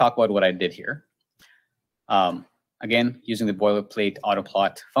quickly talk about what I did here. Again, using the boilerplate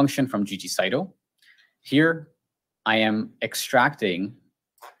autoplot function from ggcyto. Here, I am extracting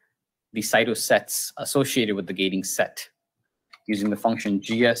the cyto sets associated with the gating set using the function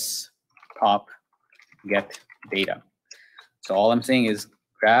gs_pop get data. So all I'm saying is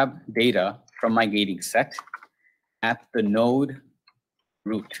grab data from my gating set at the node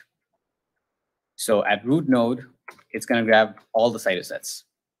root. So at root node, it's going to grab all the cyto sets.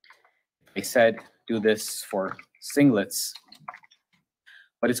 I said do this for singlets.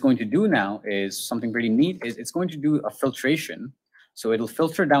 What it's going to do now is something pretty neat. Is it's going to do a filtration. So it'll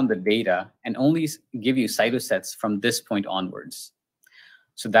filter down the data and only give you cyto sets from this point onwards.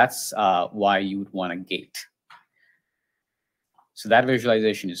 So that's why you would want a gate. So that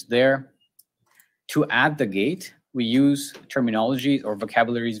visualization is there. To add the gate, we use terminology or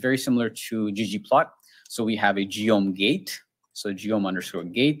vocabularies very similar to ggplot. So we have a geom gate, so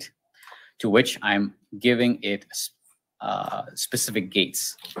geom_gate, to which I'm giving it specific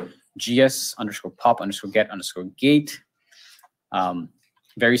gates. gs_pop_get_gate,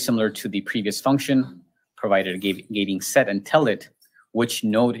 very similar to the previous function, provided a gating set and tell it which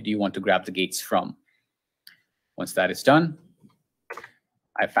node do you want to grab the gates from. Once that is done,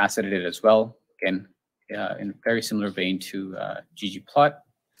 I faceted it as well, again, in a very similar vein to ggplot.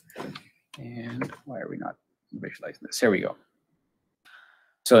 And why are we not visualizing this? Here we go.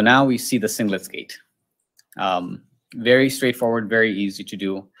 So now we see the singlets gate. Very straightforward, very easy to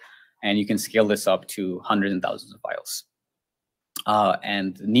do. And you can scale this up to hundreds and thousands of files.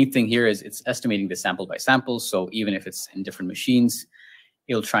 And the neat thing here is it's estimating the sample by sample. So even if it's in different machines,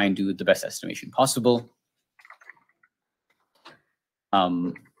 it'll try and do the best estimation possible.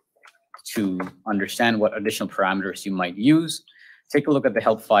 To understand what additional parameters you might use, take a look at the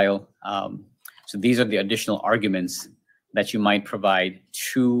help file. So these are the additional arguments that you might provide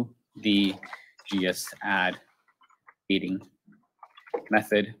to the gs_add gating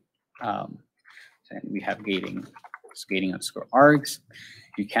method. And we have gating, so gating_args.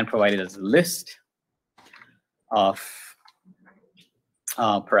 You can provide it as a list of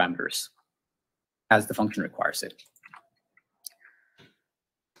parameters as the function requires it.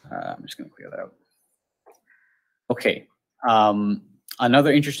 I'm just going to clear that out. Okay.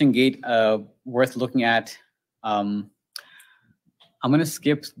 Another interesting gate worth looking at. I'm going to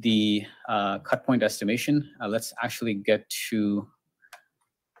skip the cut point estimation. Let's actually get to.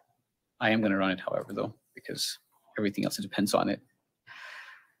 I am going to run it, however, though, because everything else depends on it.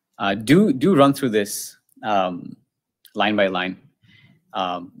 Do run through this line by line,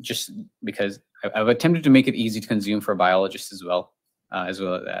 just because I've attempted to make it easy to consume for biologists as well as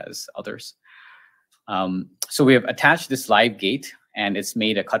others. So we have attached this live gate, and it's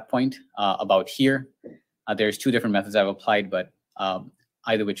made a cut point about here. There's two different methods I've applied, but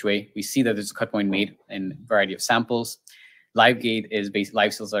either which way, we see that there's a cut point made in a variety of samples. Live gate is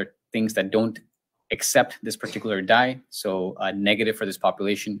live cells are things that don't accept this particular dye, so negative for this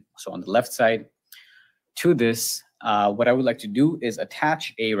population. So on the left side, to this, what I would like to do is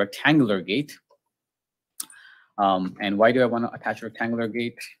attach a rectangular gate. And why do I want to attach a rectangular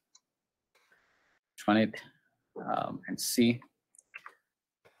gate? Let's run it and see.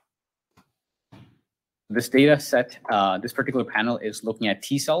 This data set, this particular panel is looking at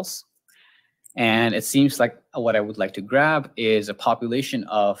T cells. And it seems like what I would like to grab is a population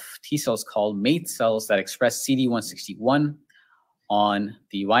of T cells called mate cells that express CD161 on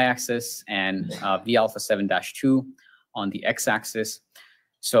the y-axis and V-alpha7-2 on the x-axis.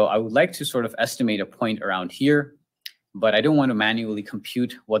 So I would like to sort of estimate a point around here, but I don't want to manually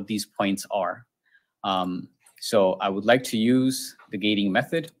compute what these points are. So I would like to use the gating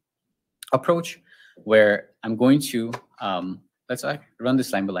method approach, where I'm going to, let's run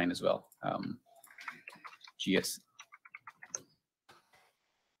this line by line as well. GS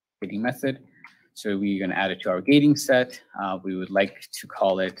gating method. So we're going to add it to our gating set. We would like to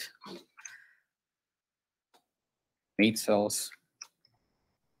call it mate cells.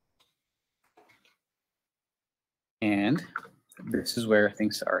 And this is where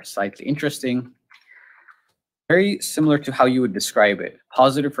things are slightly interesting. Very similar to how you would describe it.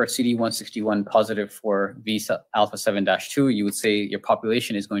 Positive for CD161, positive for V alpha 7-2, you would say your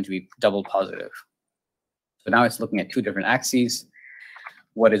population is going to be double positive. So now it's looking at two different axes.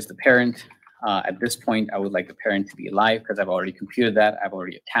 What is the parent? At this point, I would like the parent to be alive because I've already computed that. I've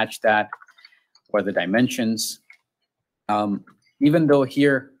already attached that. What are the dimensions? Even though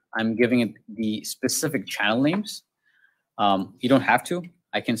here I'm giving it the specific channel names, you don't have to.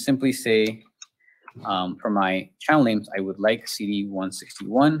 I can simply say, for my channel names, I would like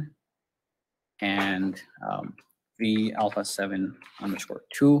CD161 and V alpha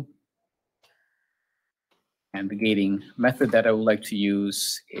 7_2. And the gating method that I would like to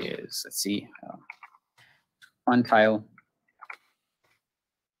use is, let's see, quantile.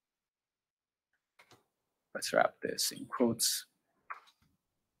 Let's wrap this in quotes.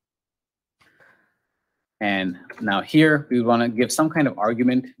 And now here, we want to give some kind of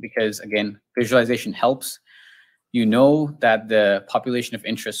argument because, again, visualization helps. You know that the population of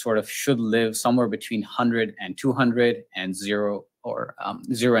interest sort of should live somewhere between 100 and 200 and 0 or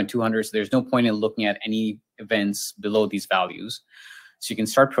 0 and 200. So there's no point in looking at any events below these values. So you can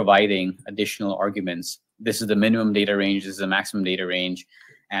start providing additional arguments. This is the minimum data range. This is the maximum data range.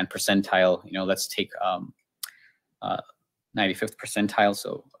 And percentile, let's take 95th percentile.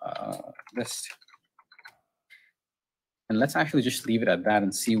 So this. And let's actually just leave it at that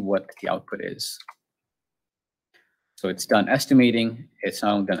and see what the output is. So it's done estimating. It's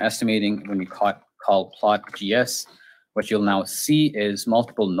now done estimating. When we call plot GS, what you'll now see is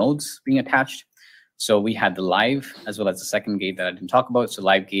multiple nodes being attached. So we had the live as well as the second gate that I didn't talk about. So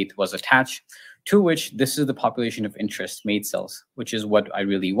live gate was attached, to which this is the population of interest made cells, which is what I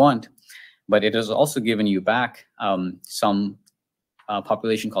really want. But it has also given you back some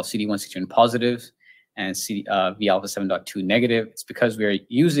population called CD161 positive and V alpha 7.2 negative. It's because we are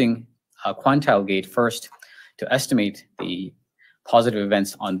using a quantile gate first to estimate the positive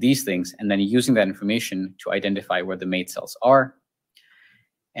events on these things, and then using that information to identify where the mate cells are.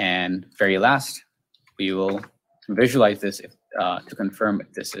 And very last, we will visualize this to confirm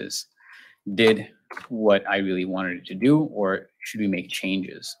if this did what I really wanted it to do, or should we make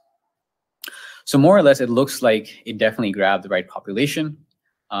changes. So more or less, it looks like it definitely grabbed the right population.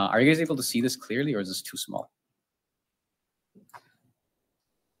 Are you guys able to see this clearly, or is this too small?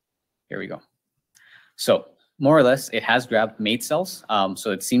 Here we go. So more or less, it has grabbed mate cells.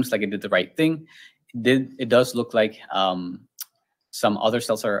 So it seems like it did the right thing. It does look like some other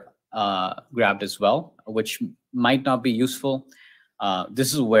cells are grabbed as well, which might not be useful.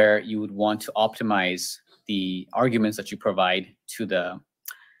 This is where you would want to optimize the arguments that you provide to the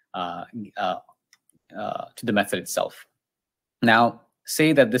method itself. Now,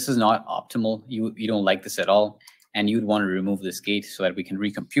 say that this is not optimal. You don't like this at all, and you'd want to remove this gate so that we can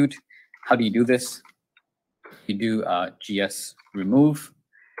recompute. How do you do this? You do GS remove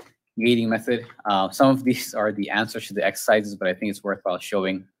gating method. Some of these are the answers to the exercises, but I think it's worthwhile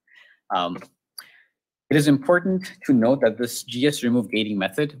showing. It is important to note that this GS remove gating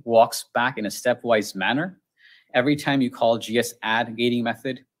method walks back in a stepwise manner. Every time you call GS add gating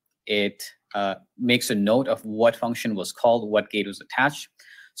method, it makes a note of what function was called, what gate was attached.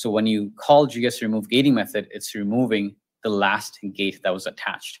 So when you call GS remove gating method, it's removing the last gate that was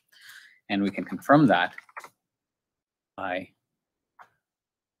attached. And we can confirm that by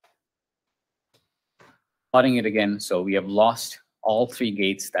plotting it again. So we have lost all three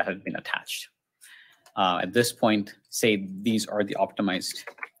gates that had been attached. At this point, say these are the optimized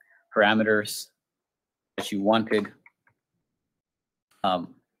parameters that you wanted.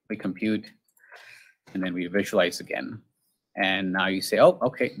 We compute, and then we visualize again. And now you say, oh,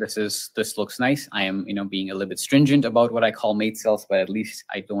 okay, this looks nice. I am being a little bit stringent about what I call mate cells, but at least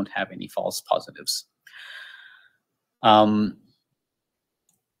I don't have any false positives. I'm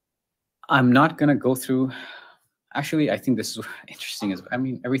not going to go through. Actually, I think this is interesting.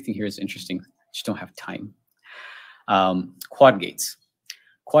 Everything here is interesting. Just don't have time. Quad gates.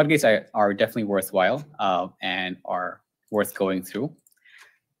 Quad gates are definitely worthwhile and are worth going through.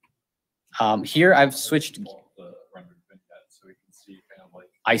 Here I've switched. So we can see kind of like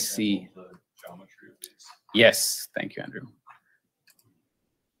I see. The geometry of these. Yes, thank you, Andrew.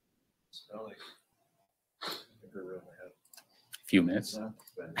 So like, I think we really have A few minutes. enough,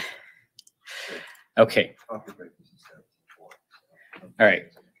 but Okay. copy break is instead of 4. All right.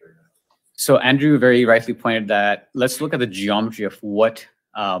 So Andrew very rightly pointed that let's look at the geometry of what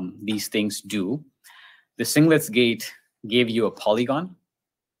these things do. The singlets gate gave you a polygon.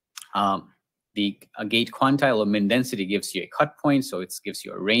 The gate quantile or min density gives you a cut point, so it gives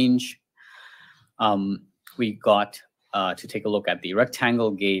you a range. we got to take a look at the rectangle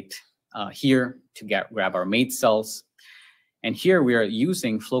gate here to grab our mate cells. And here we are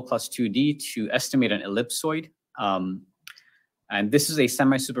using flowClus2D to estimate an ellipsoid. And this is a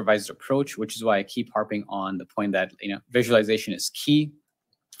semi-supervised approach, which is why I keep harping on the point that visualization is key.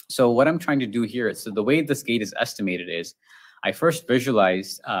 So what I'm trying to do here is, so the way this gate is estimated is, I first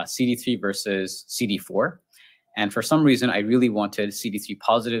visualized CD3 versus CD4. And for some reason, I really wanted CD3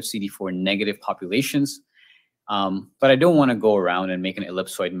 positive, CD4 negative populations. But I don't want to go around and make an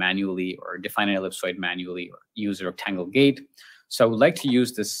ellipsoid manually or define an ellipsoid manually or use a rectangle gate. So I would like to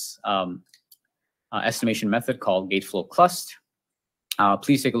use this estimation method called GateFlowClust.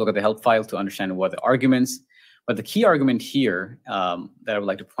 Please take a look at the help file to understand what the arguments. But the key argument here that I would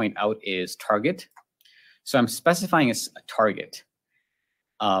like to point out is target. So I'm specifying a target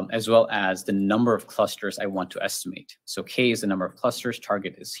as well as the number of clusters I want to estimate. So K is the number of clusters,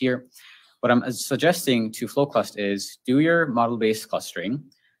 target is here. What I'm suggesting to flowClust is do your model-based clustering.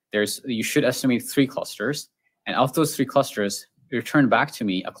 You should estimate 3 clusters. And of those 3 clusters, return back to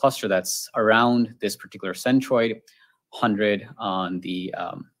me a cluster that's around this particular centroid, 100 on the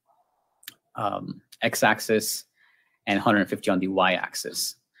x-axis and 150 on the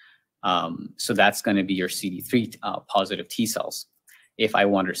y-axis. So that's going to be your CD3 positive T cells. If I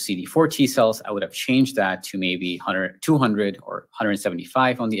wanted CD4 T cells, I would have changed that to maybe 200 or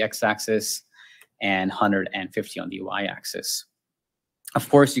 175 on the x-axis and 150 on the y-axis. Of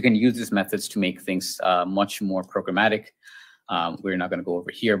course, you can use these methods to make things much more programmatic. We're not going to go over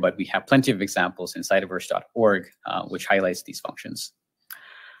here, but we have plenty of examples in cytoverse.org, which highlights these functions.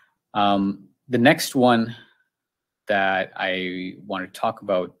 The next one that I want to talk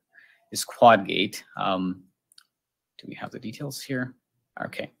about is quad gate. Do we have the details here?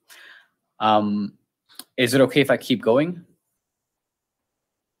 Okay. Is it okay if I keep going?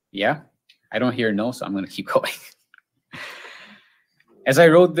 Yeah, I don't hear no, so I'm going to keep going. As I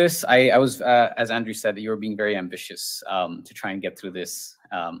wrote this, I was, as Andrew said, you were being very ambitious to try and get through this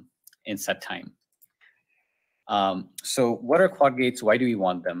in set time. So what are quad gates? Why do we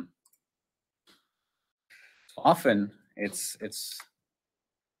want them? Often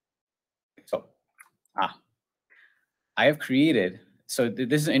I have created, so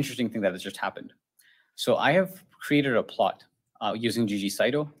this is an interesting thing that has just happened. So I have created a plot using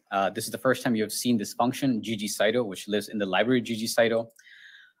ggcyto. This is the first time you have seen this function, ggcyto, which lives in the library ggcyto.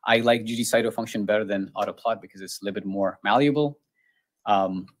 I like ggcyto function better than autoplot because it's a little bit more malleable.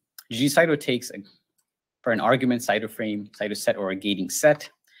 Ggcyto takes, for an argument, cytoframe, cytoset, or a gating set.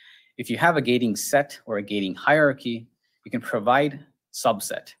 If you have a gating set or a gating hierarchy, you can provide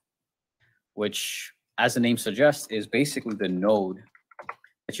subset, which, as the name suggests, is basically the node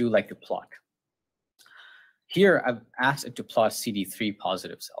that you would like to plot. Here, I've asked it to plot CD3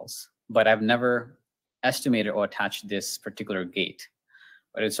 positive cells, but I've never estimated or attached this particular gate.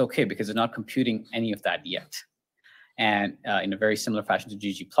 But it's okay because it's not computing any of that yet. And in a very similar fashion to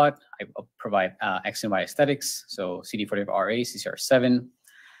ggplot, I provide X and Y aesthetics. So CD45RA, CCR7,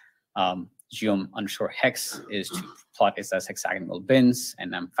 geom_hex is to plot it as hexagonal bins,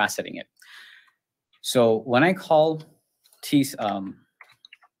 and I'm faceting it. So when I call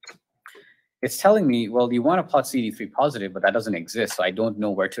it's telling me, well, you want to plot CD3 positive, but that doesn't exist, so I don't know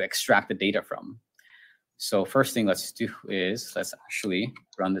where to extract the data from. So first thing let's do is let's actually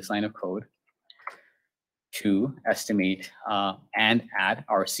run this line of code to estimate and add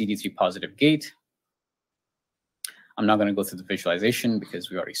our CD3 positive gate. I'm not going to go through the visualization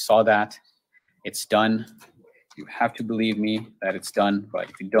because we already saw that. It's done. You have to believe me that it's done, but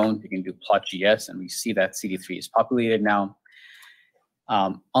if you don't, you can do plot.gs, and we see that CD3 is populated now.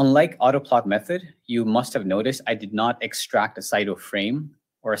 Unlike autoplot method, you must have noticed I did not extract a cyto frame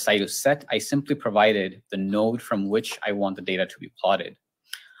or a cyto set. I simply provided the node from which I want the data to be plotted.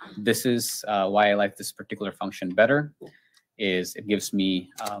 This is why I like this particular function better, is it gives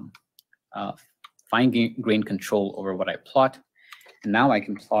me fine-grained control over what I plot. And now I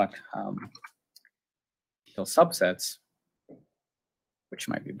can plot subsets, which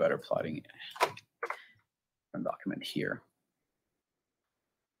might be better plotting it. Document here.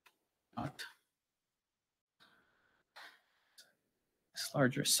 It's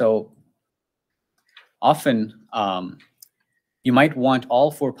larger. So often you might want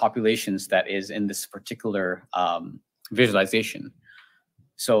all 4 populations that is in this particular visualization.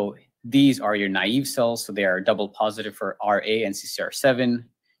 So these are your naive cells. So they are double positive for RA and CCR7.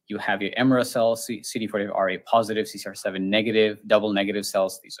 You have your EMERA cells, CD45RA positive, CCR7 negative, double negative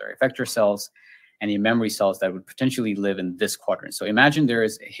cells. These are effector cells, and your memory cells that would potentially live in this quadrant. So imagine there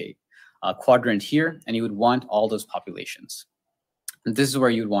is a quadrant here, and you would want all those populations. And this is where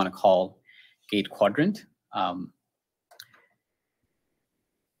you'd want to call gate quadrant.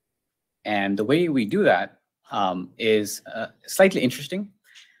 And the way we do that is slightly interesting.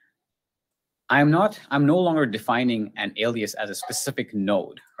 I'm no longer defining an alias as a specific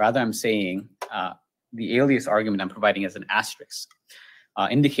node. Rather, I'm saying the alias argument I'm providing as an asterisk,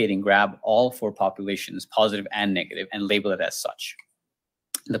 indicating grab all 4 populations, positive and negative, and label it as such.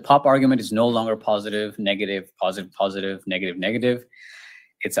 The pop argument is no longer positive, negative, positive, positive, negative, negative.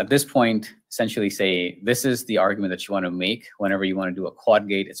 It's at this point essentially say, this is the argument that you want to make whenever you want to do a quad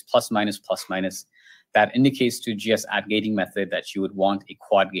gate. It's plus minus, plus minus. That indicates to GS add gating method that you would want a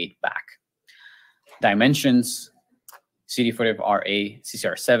quad gate back. Dimensions, CD45 RA,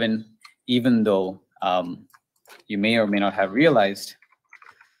 CCR7, even though you may or may not have realized,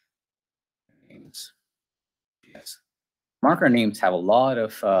 yes, marker names have a lot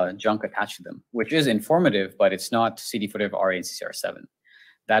of junk attached to them, which is informative, but it's not CD45 RA and CCR7.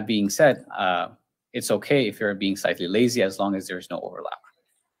 That being said, it's okay if you're being slightly lazy as long as there's no overlap.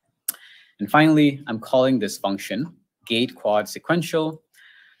 And finally, I'm calling this function gate quad sequential,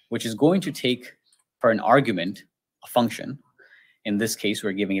 which is going to take for an argument a function. In this case,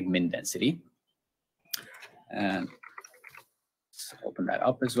 we're giving it min density. And let's open that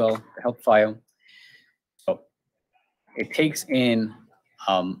up as well, the help file. So it takes in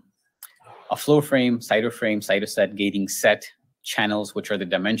a flow frame, cytoset, gating set, channels, which are the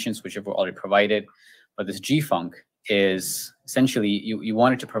dimensions which have already provided. But this gfunc is essentially, you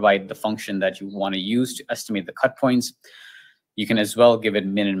wanted to provide the function that you want to use to estimate the cut points. You can as well give it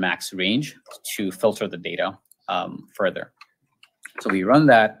min and max range to filter the data further. So we run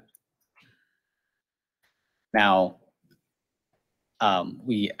that. Now,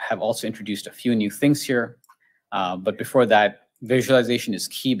 we have also introduced a few new things here. But before that, visualization is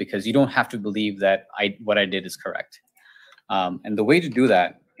key because you don't have to believe that what I did is correct. And the way to do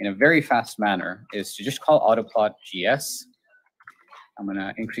that in a very fast manner is to just call autoplot GS. I'm going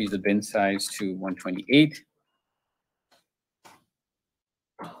to increase the bin size to 128.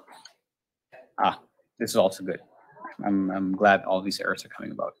 This is also good. I'm glad all these errors are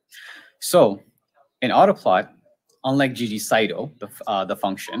coming about. So in autoplot, unlike ggcyto, the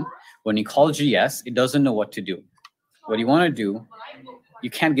function, when you call GS, it doesn't know what to do. What you want to do, you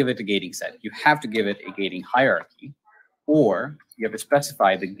can't give it a gating set. You have to give it a gating hierarchy, or you have to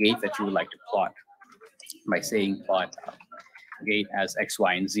specify the gate that you would like to plot by saying plot gate as X,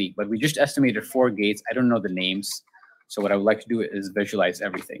 Y, and Z. But we just estimated 4 gates. I don't know the names. So what I would like to do is visualize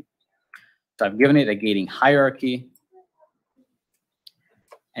everything. So I've given it a gating hierarchy.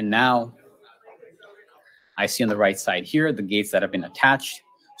 And now I see on the right side here the gates that have been attached.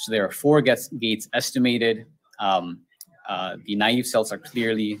 So there are 4 gates estimated. The naive cells are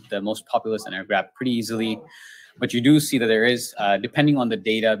clearly the most populous and are grabbed pretty easily. But you do see that there is, depending on the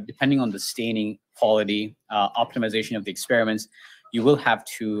data, depending on the staining quality, optimization of the experiments, you will have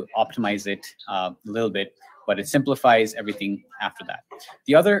to optimize it a little bit, but it simplifies everything after that.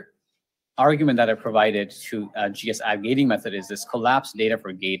 The other argument that I provided to GS add gating method is this collapse data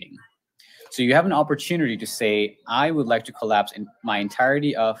for gating. So you have an opportunity to say, I would like to collapse in my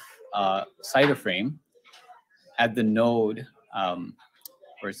entirety of cytoframe at the node,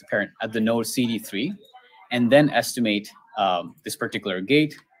 where's the parent, at the node CD3, and then estimate this particular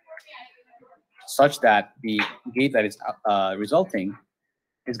gate such that the gate that is resulting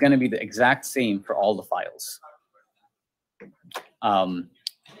is going to be the exact same for all the files.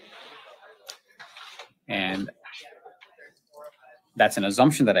 And that's an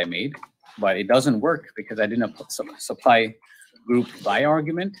assumption that I made, but it doesn't work because I didn't supply group by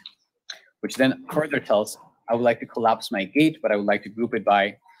argument, which then further tells I would like to collapse my gate, but I would like to group it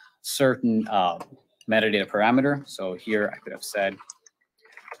by certain metadata parameter. So here I could have said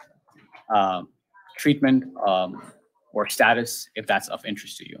treatment or status if that's of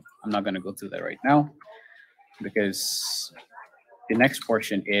interest to you. I'm not going to go through that right now because the next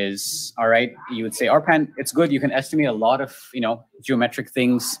portion is, all right, you would say, Arpan, it's good. You can estimate a lot of, geometric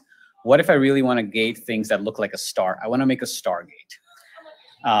things. What if I really want to gate things that look like a star? I want to make a star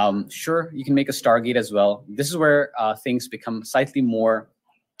gate. Sure, you can make a star gate as well. This is where things become slightly more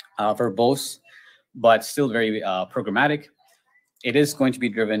verbose, but still very programmatic. It is going to be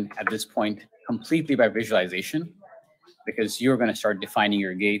driven at this point completely by visualization because you're going to start defining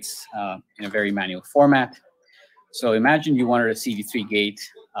your gates in a very manual format. So imagine you wanted a CD3 gate.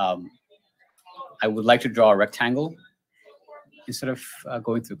 I would like to draw a rectangle. Instead of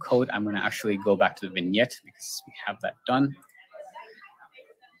going through code, I'm going to actually go back to the vignette because we have that done.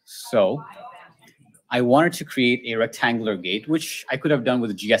 So I wanted to create a rectangular gate, which I could have done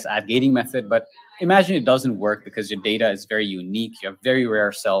with the GS add gating method, but imagine it doesn't work because your data is very unique. You have very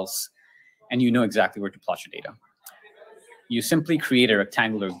rare cells, and you know exactly where to plot your data. You simply create a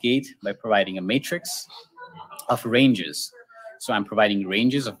rectangular gate by providing a matrix of ranges. So I'm providing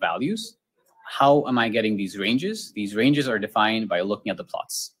ranges of values. How am I getting these ranges? These ranges are defined by looking at the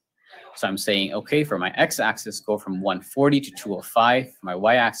plots. So I'm saying, okay, for my x-axis, go from 140 to 205. My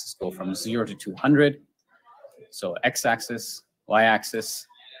y-axis, go from 0 to 200. So x-axis, y-axis,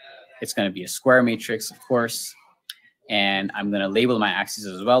 it's going to be a square matrix, of course. And I'm going to label my axes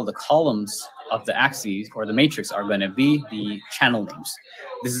as well. The columns of the axes or the matrix are going to be the channel names.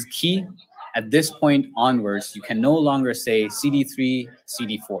 This is key. At this point onwards, you can no longer say CD3,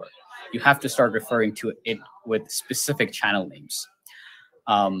 CD4. You have to start referring to it with specific channel names.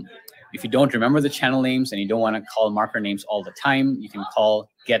 If you don't remember the channel names and you don't want to call marker names all the time, you can call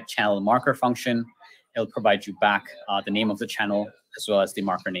get channel marker function. It'll provide you back the name of the channel as well as the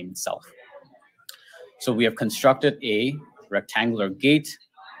marker name itself. So we have constructed a rectangular gate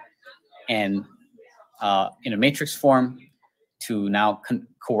and in a matrix form to now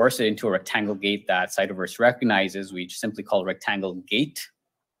coerce it into a rectangle gate that cytoverse recognizes. We simply call rectangle gate.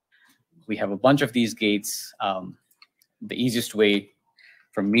 We have a bunch of these gates. The easiest way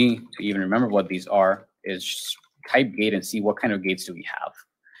for me to even remember what these are is just type gate and see what kind of gates do we have.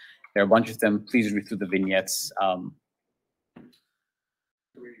 There are a bunch of them. Please read through the vignettes.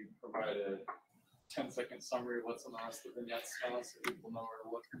 We provide a 10-second summary of what's on the rest of the vignettes so people know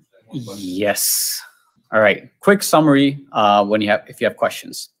where to look. Yes. All right. Quick summary if you have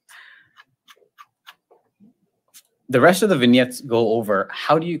questions. The rest of the vignettes go over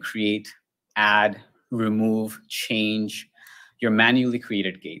how do you create, add, remove, change your manually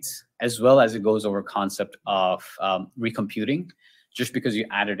created gates, as well as it goes over concept of recomputing. Just because you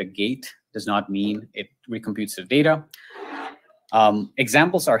added a gate does not mean it recomputes the data.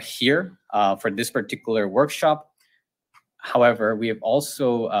 Examples are here for this particular workshop. However, we have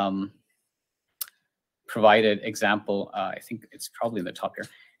also provided example, I think it's probably in the top here.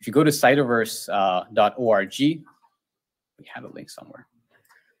 If you go to cytoverse.org, we have a link somewhere.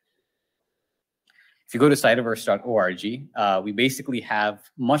 If you go to cytoverse.org, we basically have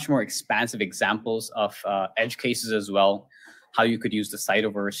much more expansive examples of edge cases as well, how you could use the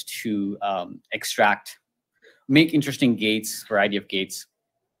cytoverse to make interesting gates, variety of gates.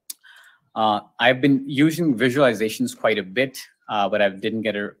 I've been using visualizations quite a bit, but I didn't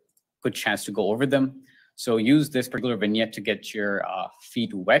get a good chance to go over them. So use this particular vignette to get your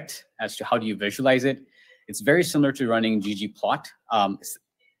feet wet as to how do you visualize it. It's very similar to running ggplot.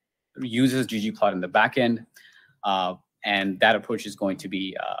 Uses ggplot in the back end, and that approach is going to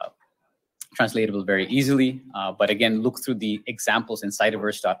be translatable very easily. But again, look through the examples in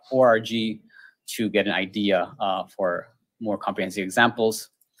cytoverse.org to get an idea for more comprehensive examples.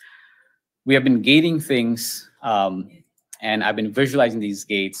 We have been gating things, and I've been visualizing these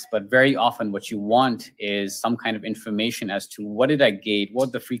gates, but very often what you want is some kind of information as to what did I gate,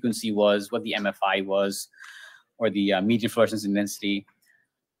 what the frequency was, what the MFI was, or the median fluorescence intensity.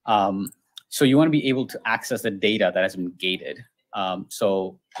 So you want to be able to access the data that has been gated.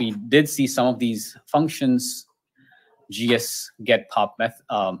 So we did see some of these functions, gs get pop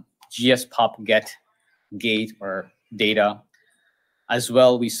gs pop get gate or data. As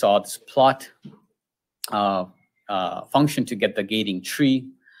well, we saw this plot function to get the gating tree.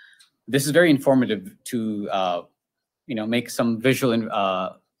 This is very informative to make some visual.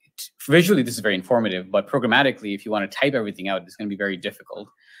 Visually, this is very informative, but programmatically, if you want to type everything out, it's going to be very difficult.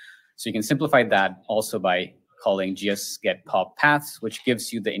 So you can simplify that also by calling gs get pop paths, which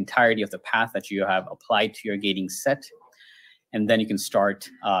gives you the entirety of the path that you have applied to your gating set. And then you can start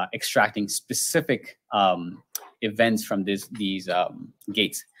extracting specific events from these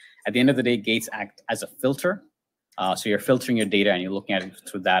gates. At the end of the day, gates act as a filter. So you're filtering your data and you're looking at it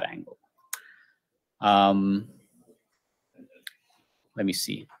through that angle. Let me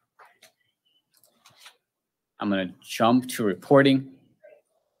see. I'm going to jump to reporting.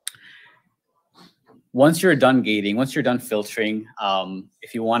 Once you're done gating, once you're done filtering,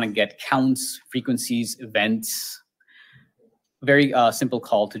 if you want to get counts, frequencies, events, very simple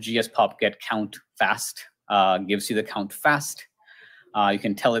call to gs pop get count fast gives you the count fast. You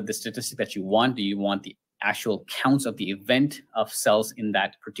can tell it the statistic that you want. Do you want the actual counts of the event of cells in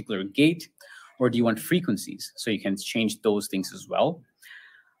that particular gate, or do you want frequencies? So you can change those things as well.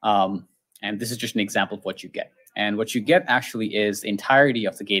 And this is just an example of what you get. And what you get actually is the entirety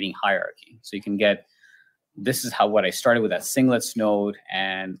of the gating hierarchy. So you can get, this is what I started with at singlets node,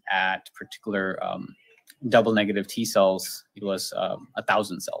 and at particular double negative T cells, it was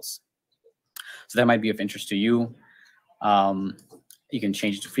 1,000 cells. So that might be of interest to you. You can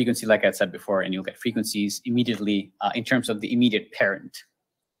change it to frequency, like I said before, and you'll get frequencies immediately in terms of the immediate parent.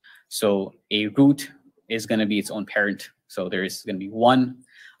 So a root is going to be its own parent. So there's going to be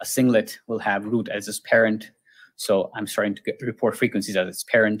a singlet will have root as its parent. So I'm starting to report frequencies as its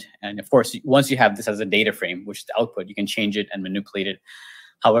parent. And of course, once you have this as a data frame, which is the output, you can change it and manipulate it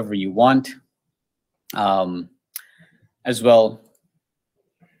however you want. As well,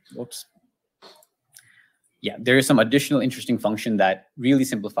 whoops. Yeah, there is some additional interesting function that really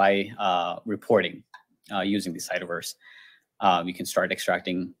simplify reporting using the cytoverse. You can start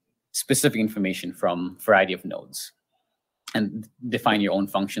extracting specific information from a variety of nodes and define your own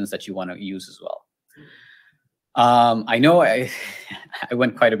functions that you want to use as well. I know I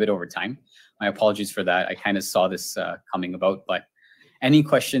went quite a bit over time. My apologies for that. I kind of saw this coming about, but any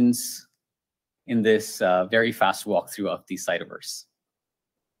questions in this very fast walkthrough of the cytoverse?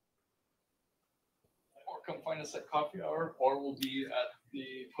 Or come find us at coffee hour, or we'll be at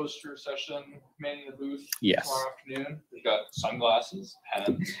the poster session, manning the booth tomorrow afternoon. We've got sunglasses,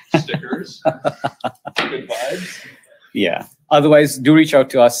 pens, stickers, good vibes. Yeah. Otherwise, do reach out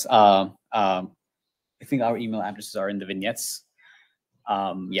to us. I think our email addresses are in the vignettes.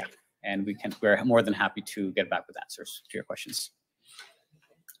 Yeah, and we're more than happy to get back with answers to your questions.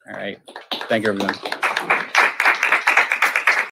 All right. Thank you, everyone.